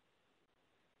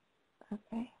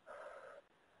 Okay.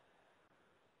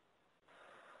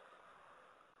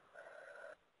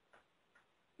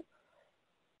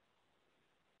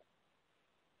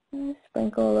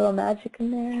 Sprinkle a little magic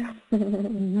in there.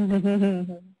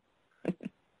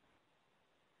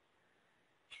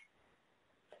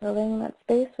 Filling that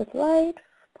space with light,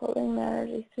 pulling the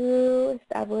energy through,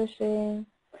 establishing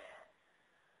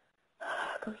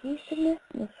cohesiveness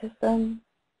in the system.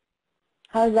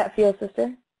 How does that feel,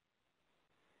 sister?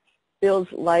 Feels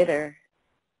lighter.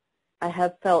 I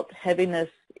have felt heaviness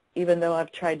even though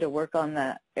I've tried to work on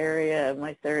that area of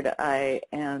my third eye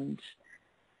and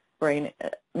brain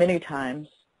many times.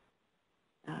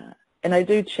 And I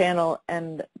do channel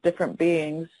and different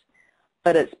beings,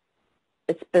 but it's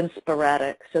been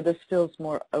sporadic, so this feels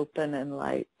more open and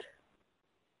light.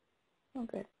 Oh,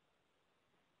 good.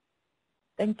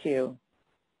 Thank you.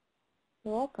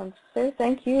 You're welcome, sister.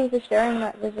 Thank you for sharing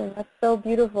that vision. That's so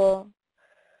beautiful.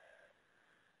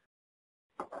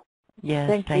 Yes,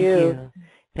 thank you.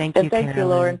 Thank you, and thank Carolyn. you,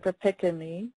 Lauren, for picking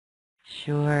me.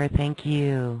 Sure, thank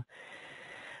you.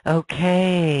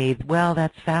 Okay, well,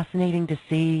 that's fascinating to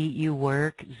see you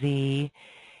work, Z,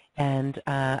 and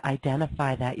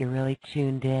identify that you're really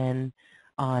tuned in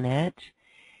on it.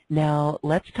 Now,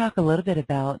 let's talk a little bit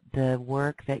about the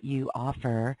work that you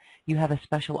offer. You have a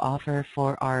special offer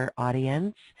for our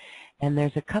audience, and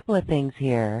there's a couple of things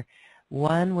here.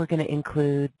 One, we're going to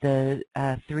include the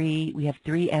we have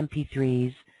three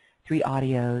MP3s, three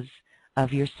audios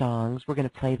of your songs. We're going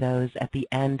to play those at the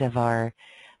end of our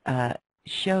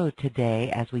show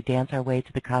today as we dance our way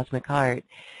to the cosmic heart.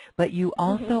 But you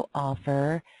also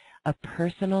offer a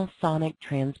personal sonic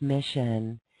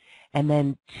transmission, and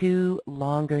then 2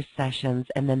 longer sessions,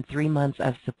 and then 3 months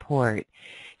of support.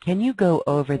 Can you go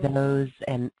over those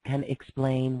and kind of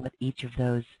explain what each of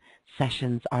those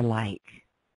sessions are like?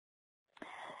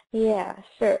 Yeah,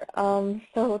 sure.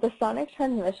 So the sonic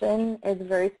transmission is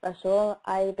very special.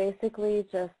 I basically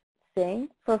just sing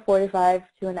for 45 minutes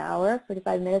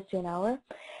to an hour.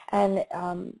 And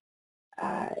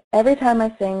every time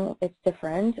I sing, it's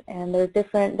different. And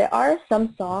there are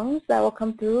some songs that will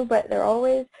come through, but they're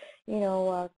always,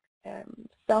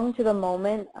 sung to the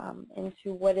moment,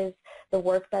 into what is the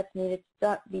work that's needed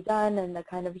to be done and the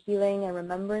kind of healing and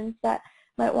remembrance that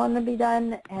might want to be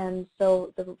done. And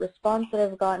so the response that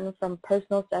I've gotten from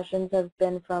personal sessions has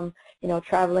been from,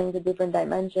 traveling to different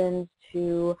dimensions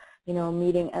to,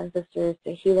 meeting ancestors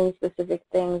to healing specific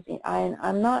things.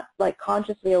 I'm not like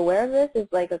consciously aware of this.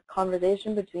 It's like a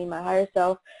conversation between my higher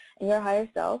self and your higher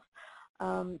self.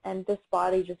 And this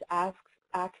body just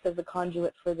acts as a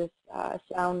conduit for this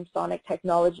sound sonic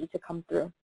technology to come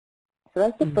through. So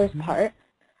that's the first part.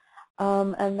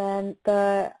 And then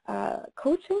the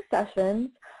coaching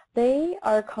sessions, they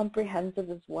are comprehensive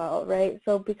as well, right?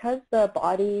 So because the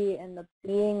body and the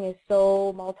being is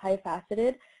so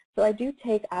multifaceted, so I do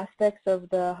take aspects of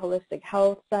the holistic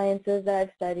health sciences that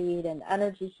I've studied, and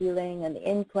energy healing, and the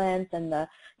implants, and the,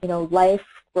 life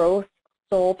growth,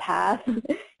 soul path,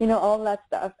 all that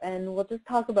stuff. And we'll just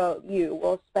talk about you.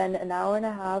 We'll spend an hour and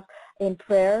a half in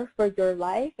prayer for your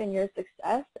life and your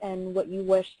success and what you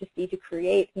wish to see to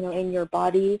create, in your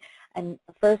body, and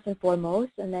first and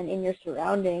foremost, and then in your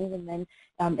surroundings, and then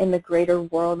in the greater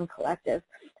world and collective.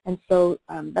 And so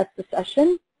that's the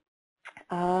session.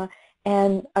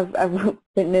 And I've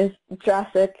witnessed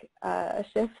drastic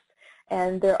shifts,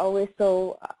 and they're always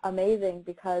so amazing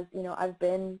because, I've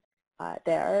been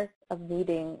there of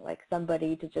needing like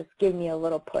somebody to just give me a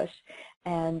little push,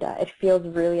 and it feels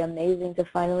really amazing to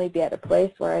finally be at a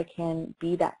place where I can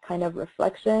be that kind of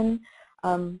reflection.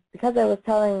 Because I was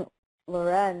telling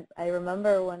Loren, I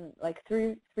remember when like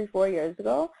 4 years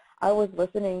ago, I was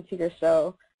listening to your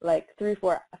show like 3,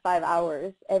 4, 5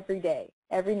 hours every day,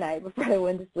 every night before I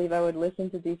went to sleep. I would listen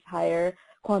to these higher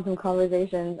quantum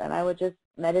conversations, and I would just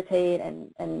meditate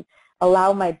and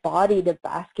allow my body to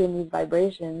bask in these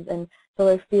vibrations. And so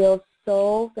it feels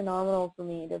so phenomenal for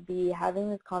me to be having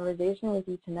this conversation with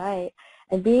you tonight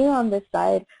and being on this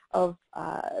side of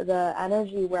the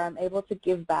energy where I'm able to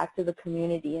give back to the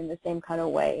community in the same kind of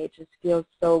way. It just feels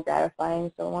so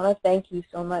gratifying. So I want to thank you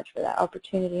so much for that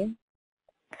opportunity.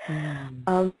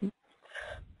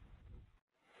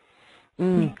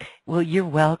 Well, you're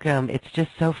welcome. It's just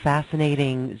so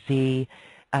fascinating, Z,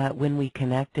 when we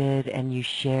connected and you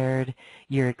shared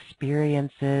your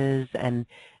experiences and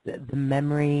the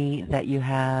memory that you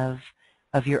have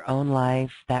of your own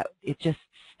life, that it just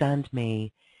stunned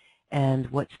me. And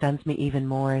what stuns me even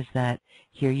more is that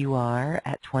here you are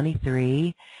at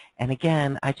 23, and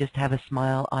again, I just have a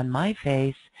smile on my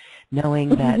face knowing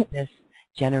that this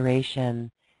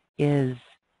generation is,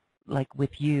 like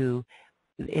with you,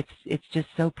 it's just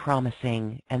so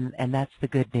promising, and that's the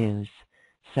good news.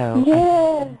 So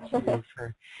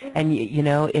and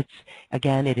it's,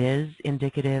 again, it is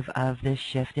indicative of this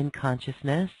shift in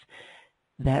consciousness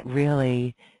that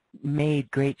really made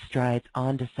great strides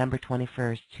on December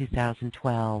 21st,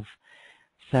 2012.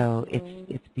 So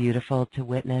it's beautiful to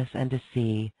witness and to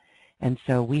see. And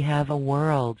so we have a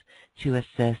world to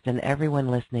assist, and everyone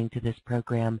listening to this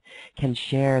program can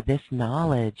share this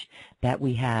knowledge that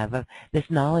we have, this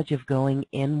knowledge of going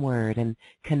inward and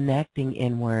connecting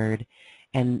inward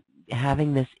and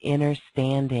having this inner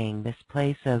standing, this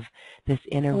place of this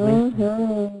inner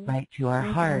wisdom right to our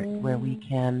heart, where we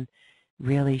can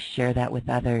really share that with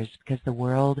others, because the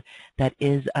world that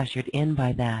is ushered in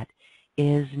by that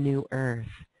is New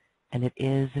Earth, and it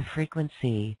is a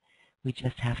frequency. We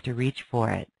just have to reach for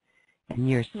it. And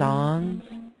your songs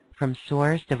from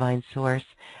Source, Divine Source,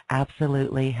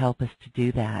 absolutely help us to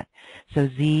do that. So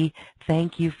Z,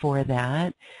 thank you for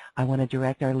that. I want to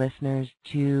direct our listeners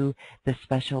to the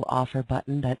special offer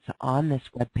button that's on this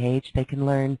webpage. They can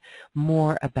learn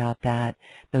more about that,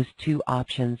 those 2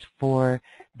 options for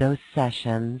those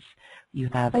sessions. You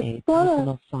have a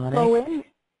personal sonic.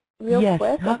 real Yes.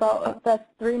 quick about the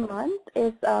 3 months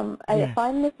is I Yes.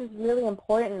 find this is really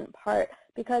important part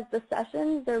because the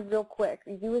sessions, they're real quick.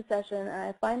 You do a session, and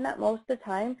I find that most of the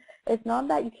time it's not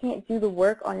that you can't do the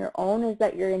work on your own, is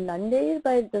that you're inundated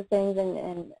by the things,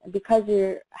 and because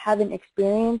you haven't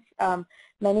experienced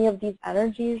many of these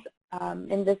energies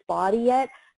in this body yet,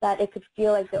 that it could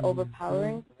feel like they're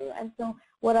overpowering you. And so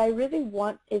what I really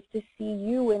want is to see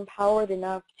you empowered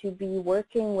enough to be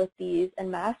working with these and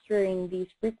mastering these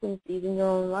frequencies in your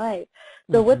own life.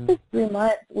 So with this 3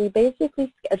 months, we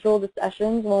basically schedule the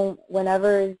sessions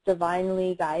whenever is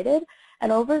divinely guided.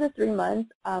 And over the 3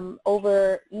 months,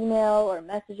 over email or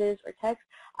messages or text,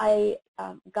 I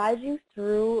guide you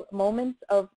through moments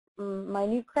of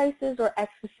minute crisis or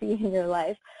ecstasy in your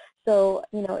life. So,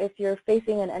 you know, if you're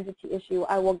facing an entity issue,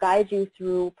 I will guide you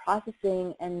through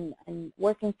processing and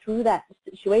working through that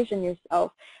situation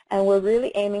yourself. And we're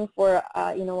really aiming for,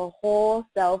 you know, a whole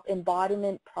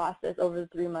self-embodiment process over the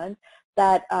 3 months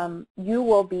that you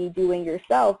will be doing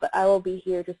yourself, but I will be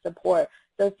here to support.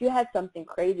 So if you had something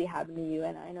crazy happen to you,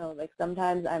 and I know, like,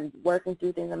 sometimes I'm working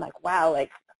through things, I'm like, wow, like,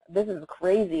 this is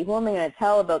crazy. Who am I going to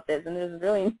tell about this? And there's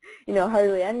really, you know,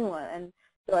 hardly anyone. And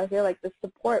so I feel like the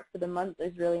support for the month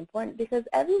is really important because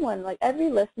everyone, like every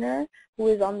listener who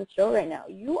is on the show right now,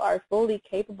 you are fully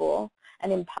capable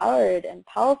and empowered and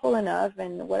powerful enough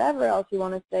and whatever else you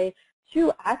want to say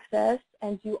to access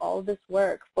and do all this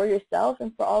work for yourself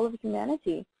and for all of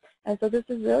humanity. And so this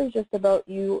is really just about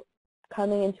you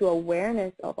coming into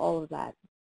awareness of all of that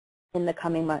in the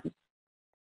coming months.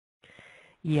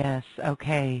 Yes.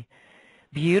 Okay.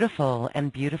 Beautiful,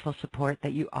 and beautiful support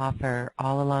that you offer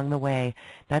all along the way.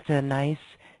 That's a nice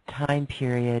time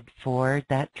period for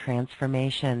that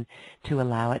transformation to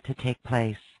allow it to take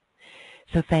place.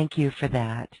 So thank you for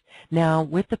that. Now,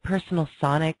 with the personal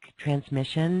sonic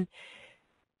transmission,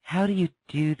 how do you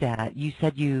do that? You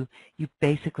said you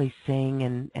basically sing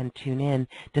and tune in.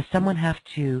 Does someone have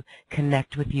to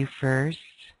connect with you first?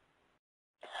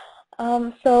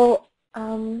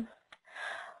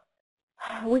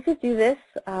 We could do this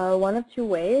one of two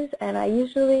ways, and I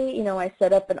usually, you know, I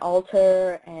set up an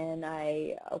altar and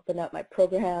I open up my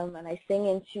program and I sing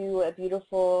into a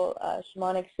beautiful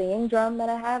shamanic singing drum that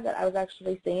I have that I was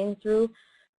actually singing through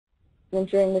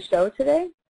during the show today.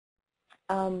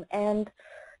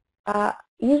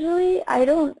 Usually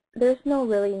there's no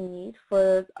really need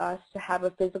for us to have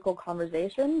a physical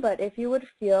conversation, but if you would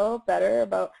feel better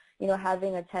about, you know,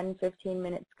 having a 10-15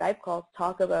 minute Skype call to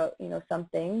talk about, you know,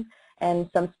 something and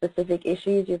some specific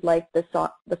issues you'd like the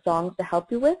songs to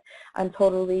help you with, I'm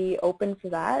totally open for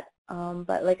that.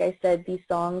 But like I said, these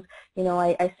songs, you know,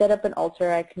 I set up an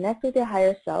altar, I connect with your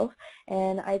higher self,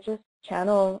 and I just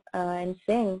channel and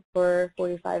sing for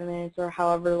 45 minutes or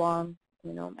however long,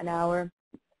 you know, an hour.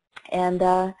 And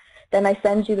then I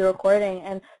send you the recording.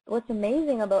 And what's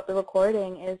amazing about the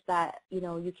recording is that, you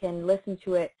know, you can listen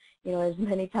to it, you know, as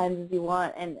many times as you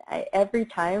want. And every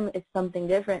time it's something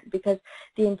different because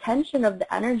the intention of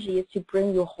the energy is to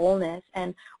bring you wholeness.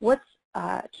 And what's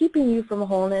keeping you from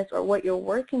wholeness or what you're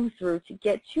working through to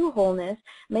get to wholeness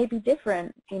may be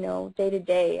different, you know, day to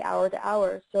day, hour to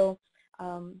hour. So,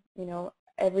 you know,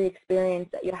 every experience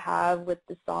that you have with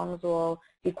the songs will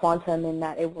be quantum in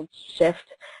that it will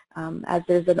shift as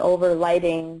there's an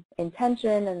overlighting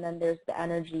intention, and then there's the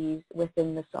energies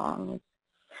within the song. It's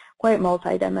quite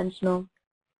multidimensional,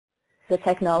 the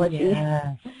technology.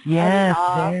 Yes,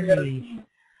 very.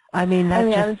 I mean,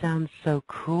 that sounds so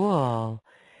cool,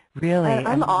 really.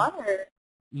 I'm honored.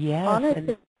 Yes, honored and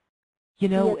to you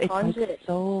know, be a it's like conduit.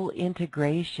 soul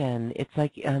integration. It's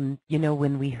like, you know,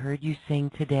 when we heard you sing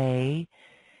today,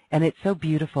 and it's so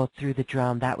beautiful through the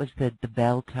drum. That was the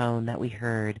bell tone that we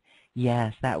heard.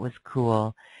 Yes, that was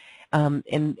cool. And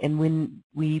when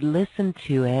we listen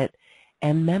to it,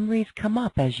 and memories come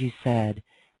up, as you said,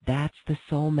 that's the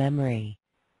soul memory.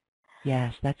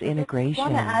 Yes, that's integration. I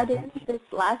want to add in this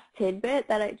last tidbit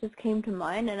that just came to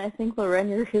mind, and I think, Lorraine,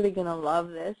 you're really going to love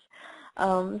this.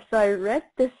 So I read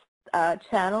this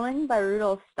channeling by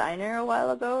Rudolf Steiner a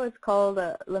while ago. It's called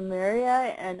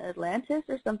Lemuria and Atlantis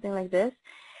or something like this.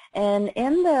 And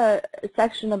in the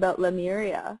section about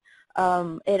Lemuria,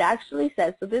 it actually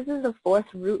says, so this is the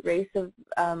fourth root race of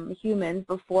humans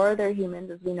before they're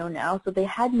humans as we know now. So they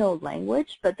had no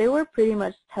language, but they were pretty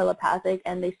much telepathic,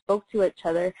 and they spoke to each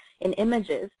other in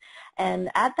images.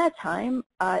 And at that time,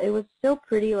 it was still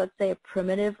pretty, let's say, a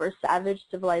primitive or savage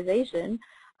civilization,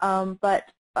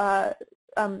 but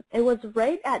it was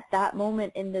right at that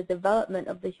moment in the development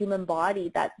of the human body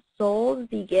that souls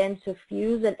began to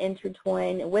fuse and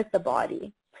intertwine with the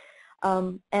body.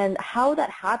 And how that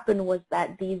happened was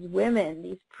that these women,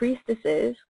 these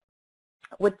priestesses,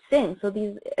 would sing. So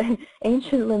these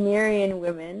ancient Lemurian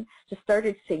women just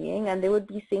started singing, and they would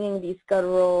be singing these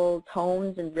guttural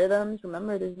tones and rhythms.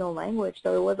 Remember, there's no language,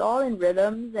 so it was all in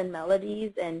rhythms and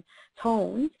melodies and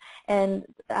tones. And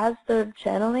as the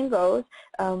channeling goes,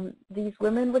 these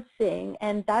women would sing,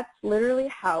 and that's literally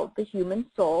how the human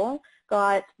soul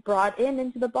got brought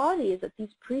into the bodies, that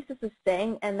these priestesses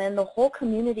sang, and then the whole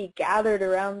community gathered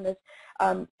around this,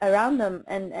 around them,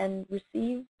 and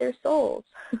received their souls.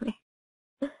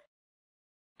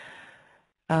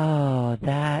 Oh,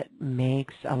 that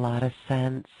makes a lot of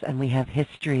sense. And we have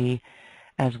history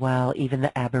as well. Even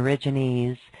the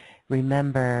Aborigines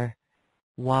remember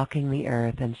walking the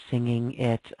earth and singing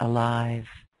it alive.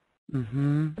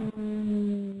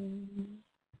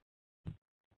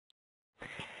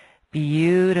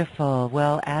 Beautiful.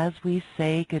 Well, as we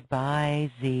say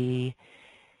goodbye, Z,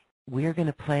 we're going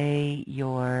to play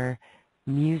your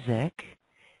music.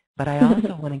 But I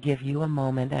also want to give you a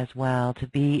moment as well to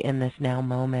be in this now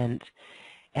moment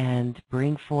and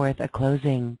bring forth a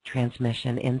closing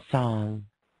transmission in song.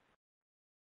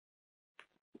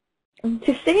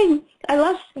 To sing. I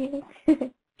love singing.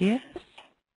 Yes.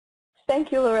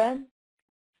 Thank you, Loren.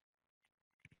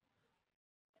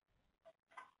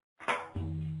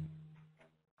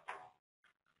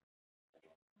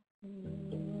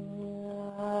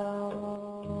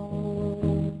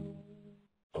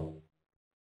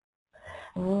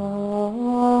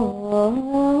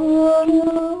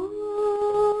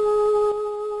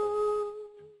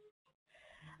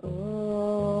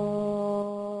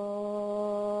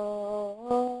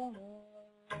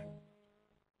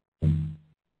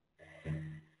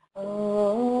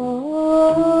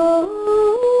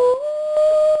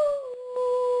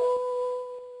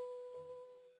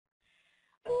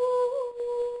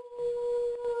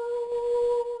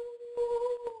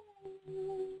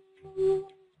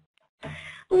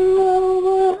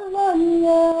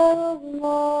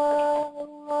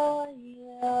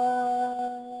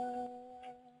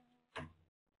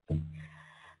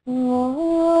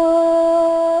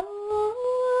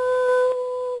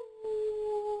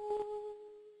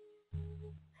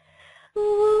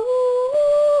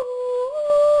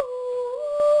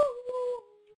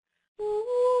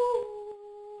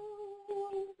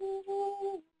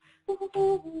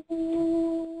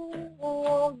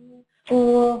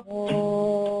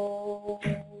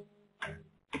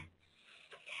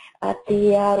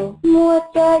 Atiaru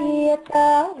muatai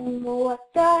ta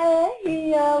muatai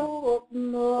ya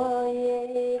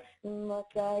moye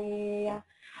muatai ya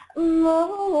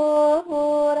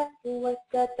mora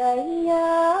muatai ya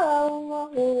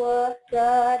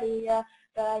muatai ya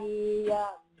kai ya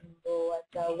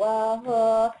muatawa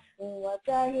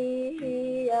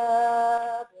muatai ya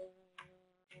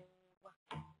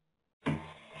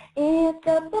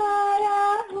itabara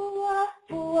hua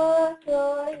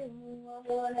toy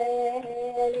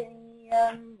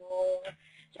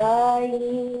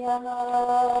Jaya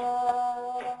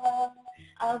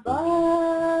Abang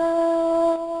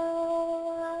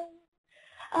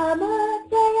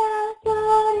Amataya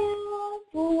Jaya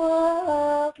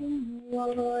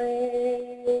Muamoy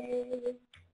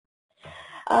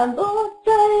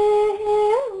Amotaya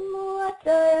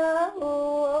Muataya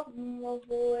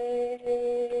Muamoy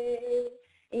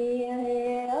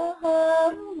Iya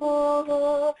Hamo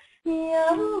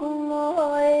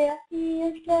Yamoy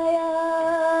Isaya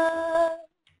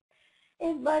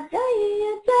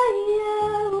Ibadaya Jaya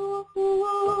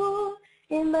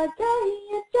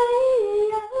Ibadaya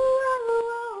Jaya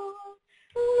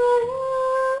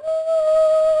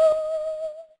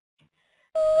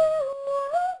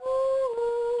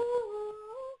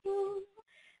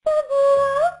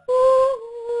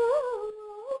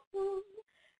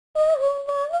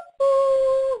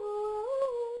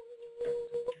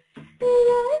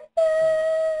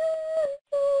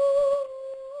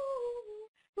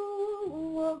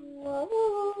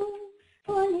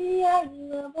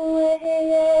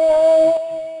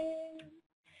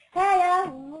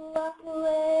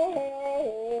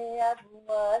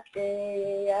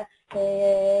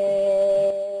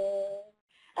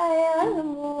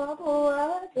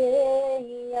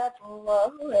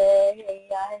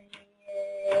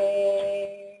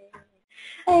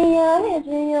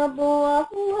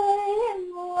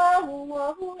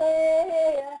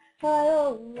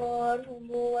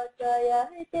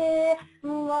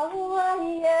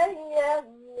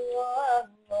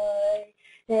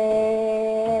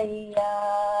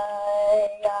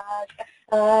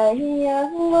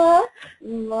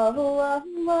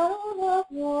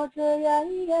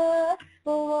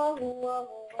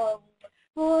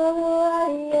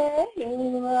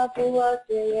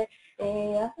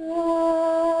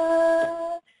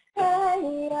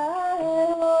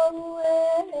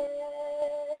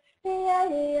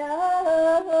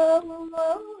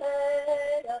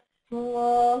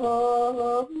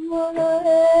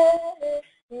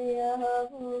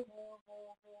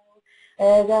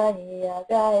Gaia,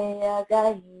 Gaia,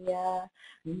 Gaia.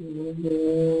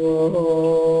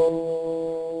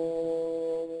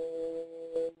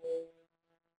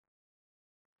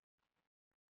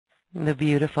 The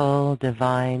beautiful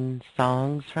divine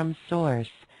songs from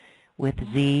Source with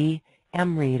Z.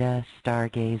 Amrita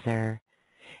Stargazer.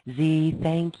 Z,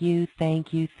 thank you,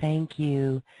 thank you, thank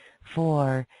you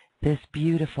for this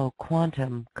beautiful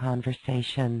quantum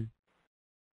conversation.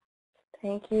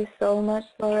 Thank you so much,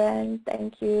 Lauren.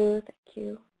 Thank you, thank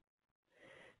you.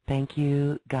 Thank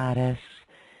you, Goddess.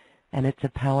 And it's a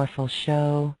powerful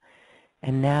show.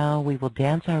 And now we will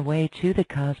dance our way to the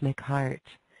cosmic heart.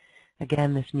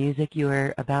 Again, this music you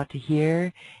are about to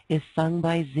hear is sung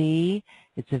by Z.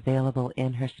 It's available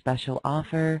in her special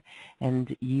offer,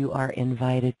 and you are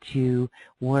invited to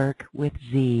work with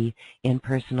Z in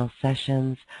personal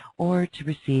sessions or to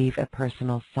receive a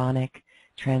personal sonic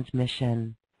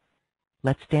transmission.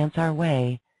 Let's dance our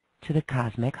way to the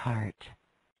cosmic heart.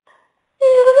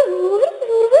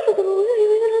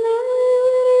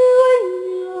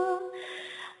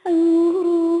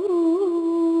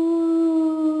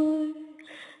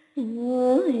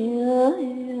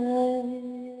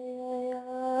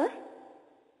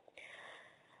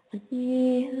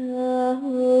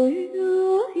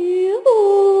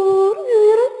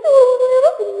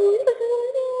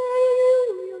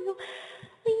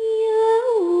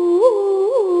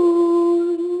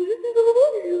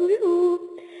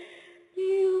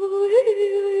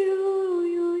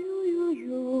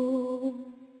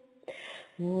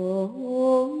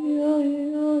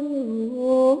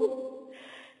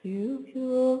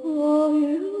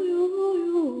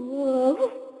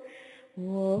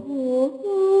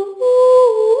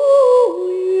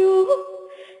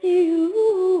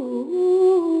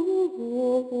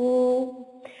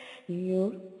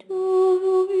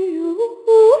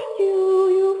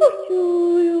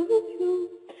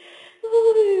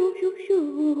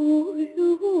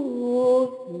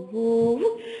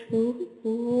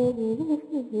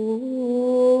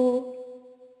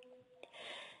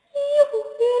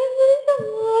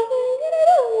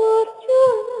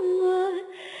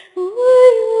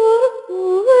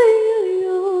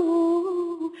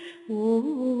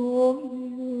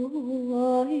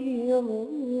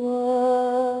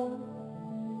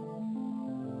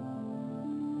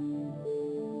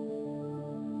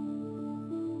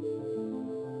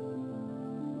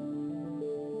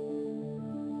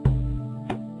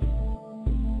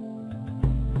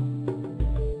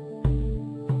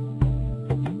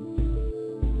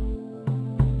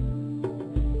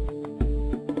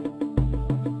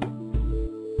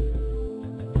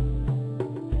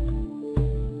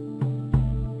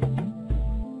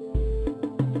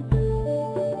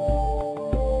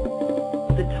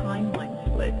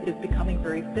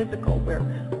 Physical, where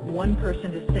one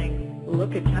person is saying,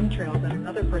 look at chemtrails, and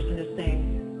another person is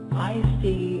saying, I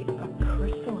see a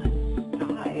crystalline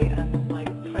sky and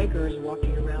like tigers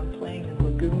walking around playing in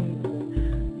lagoons,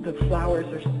 and the flowers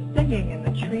are singing and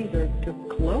the trees are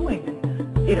glowing.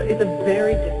 And, it's a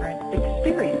very different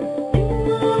experience.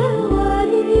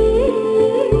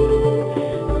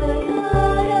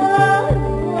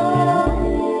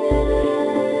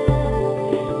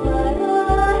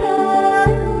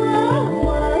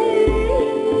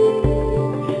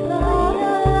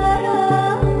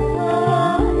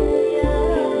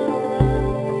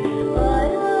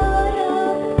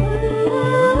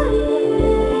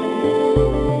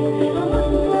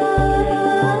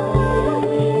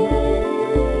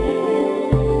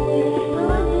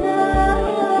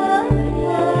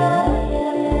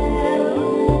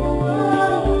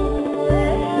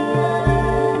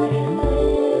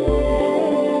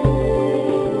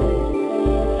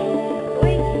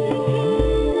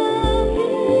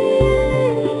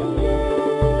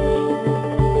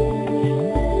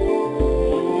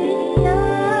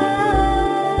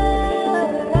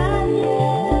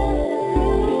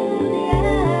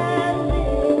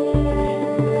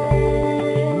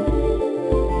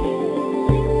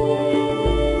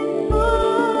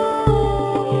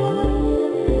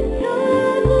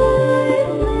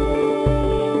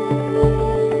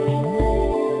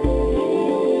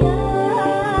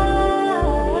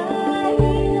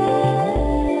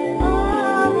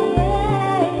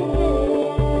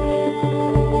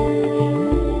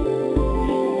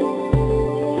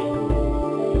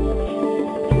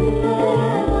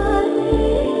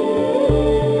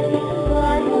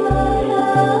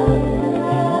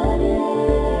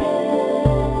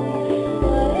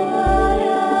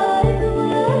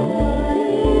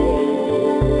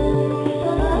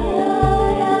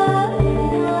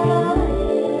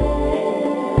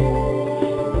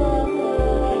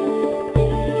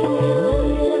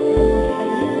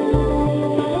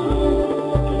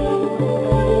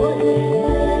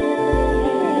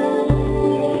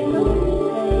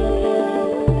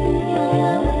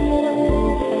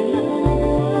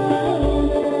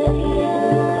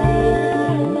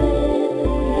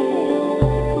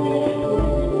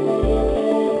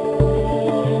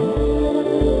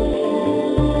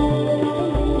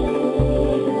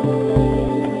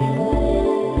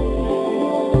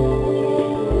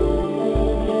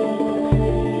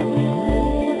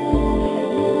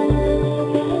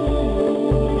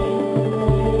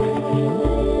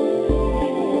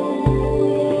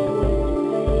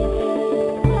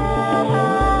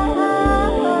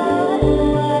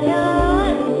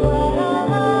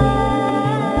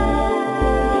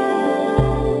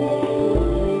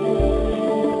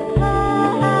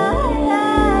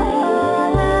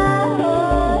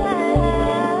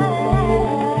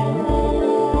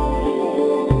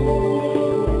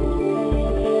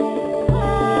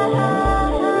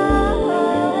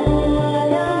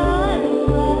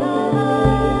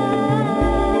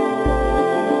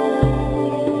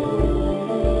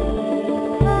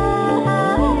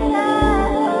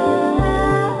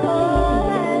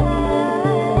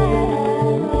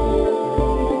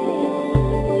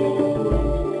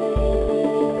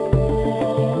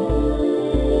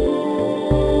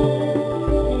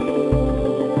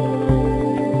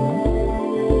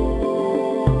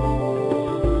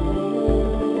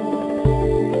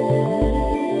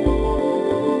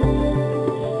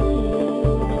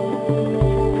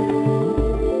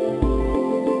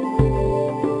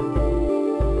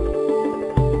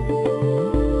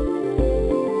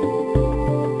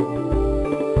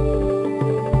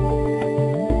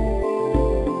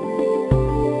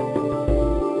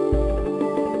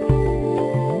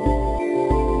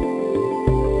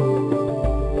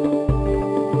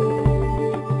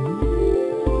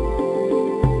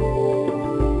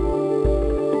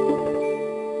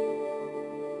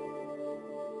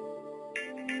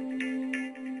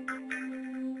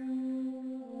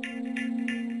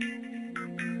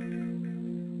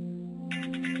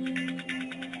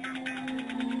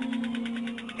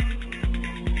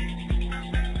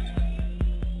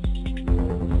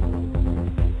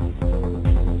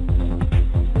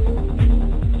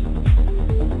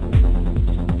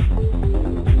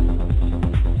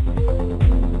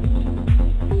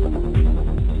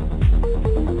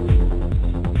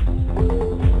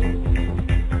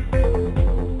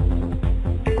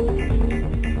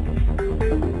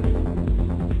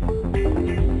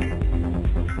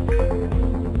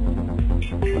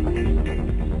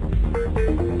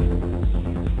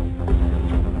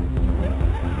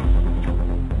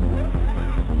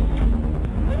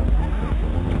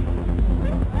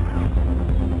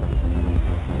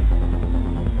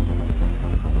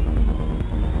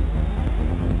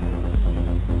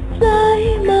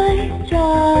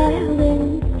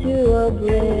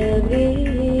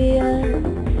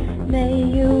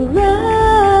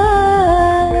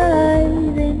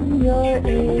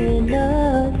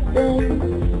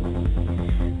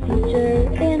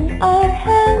 future in our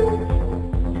hands.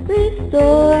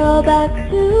 Restore all back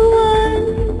to one.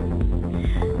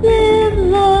 Live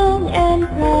long and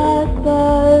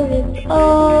prosper, it's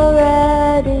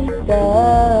already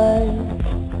done.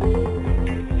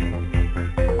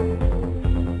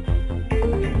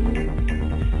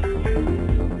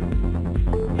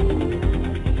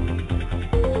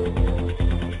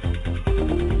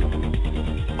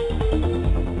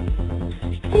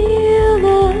 Feel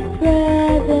the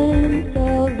presence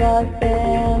of our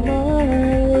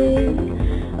family,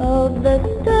 of the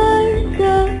stars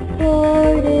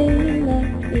supporting us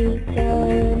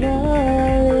eternally.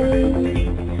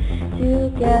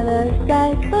 Together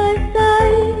side by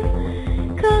side,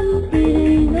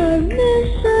 completing our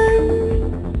mission.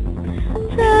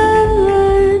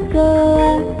 Travelers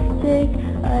galactic,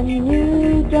 a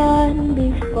new dawn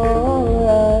before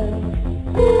us.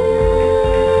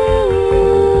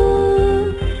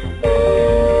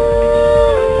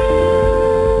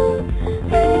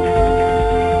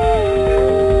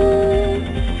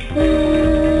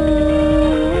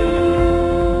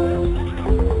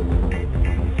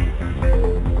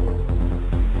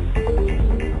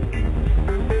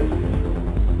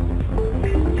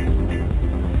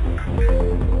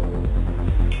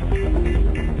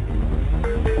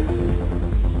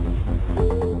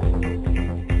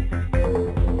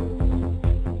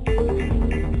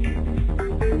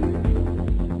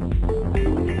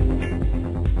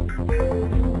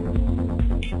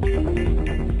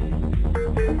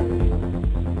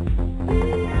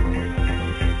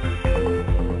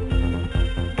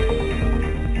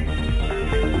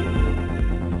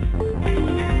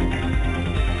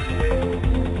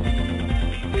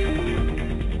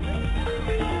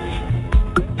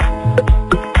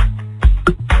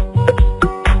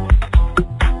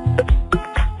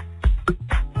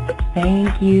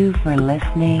 Thank you for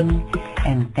listening,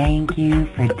 and thank you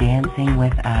for dancing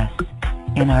with us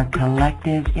in our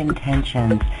collective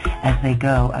intentions as they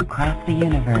go across the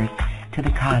universe to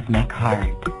the cosmic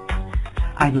heart.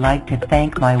 I'd like to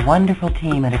thank my wonderful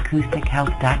team at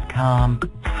acoustichealth.com,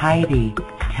 Heidi,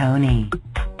 Tony,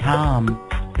 Tom,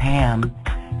 Pam,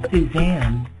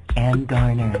 Suzanne, and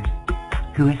Garner,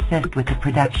 who assist with the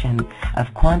production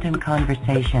of Quantum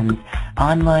Conversations,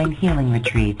 online healing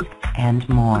retreats, and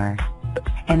more.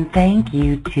 And thank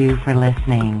you too for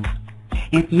listening.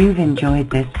 If you've enjoyed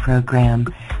this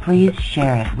program, please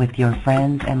share it with your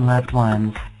friends and loved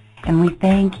ones. And we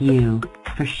thank you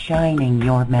for shining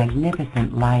your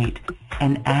magnificent light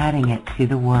and adding it to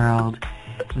the world.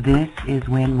 This is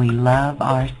when we love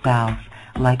ourselves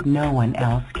like no one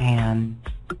else can.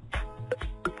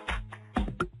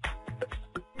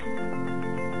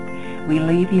 We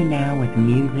leave you now with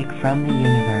music from the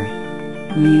universe.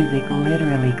 Music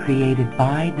literally created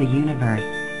by the universe,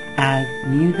 as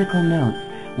musical notes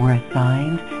were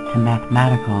assigned to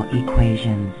mathematical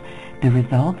equations. The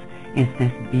result is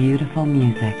this beautiful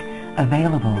music,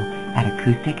 available at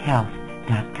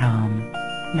acoustichealth.com.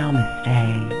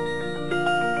 Namaste.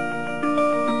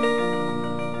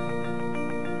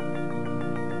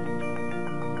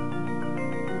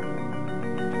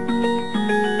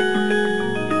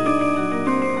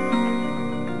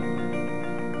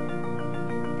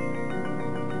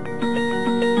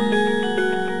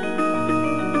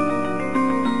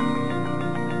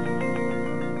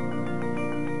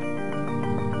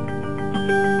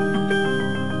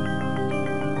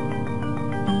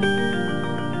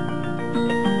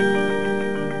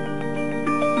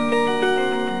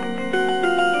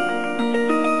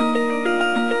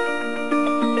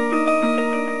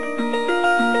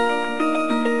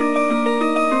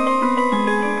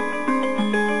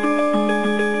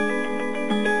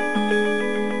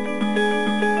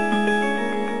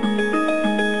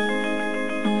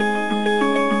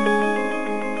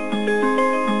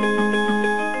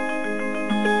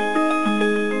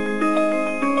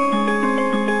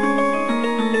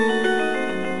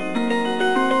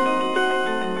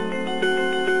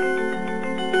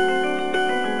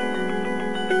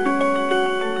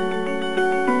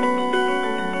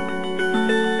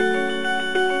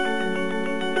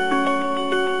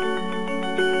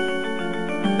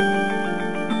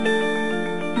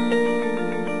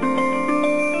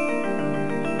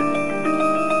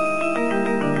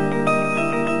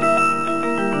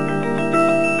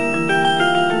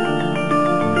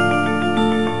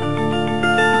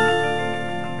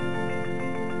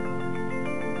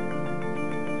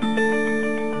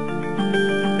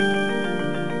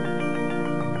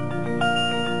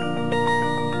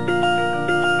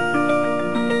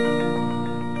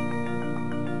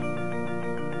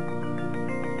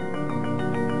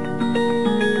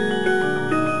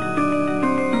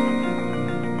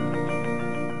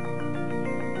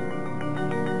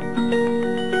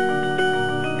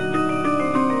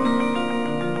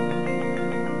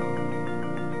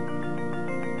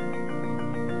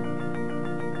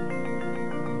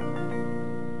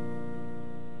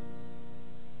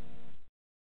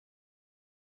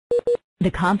 The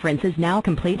conference is now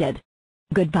completed.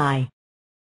 Goodbye.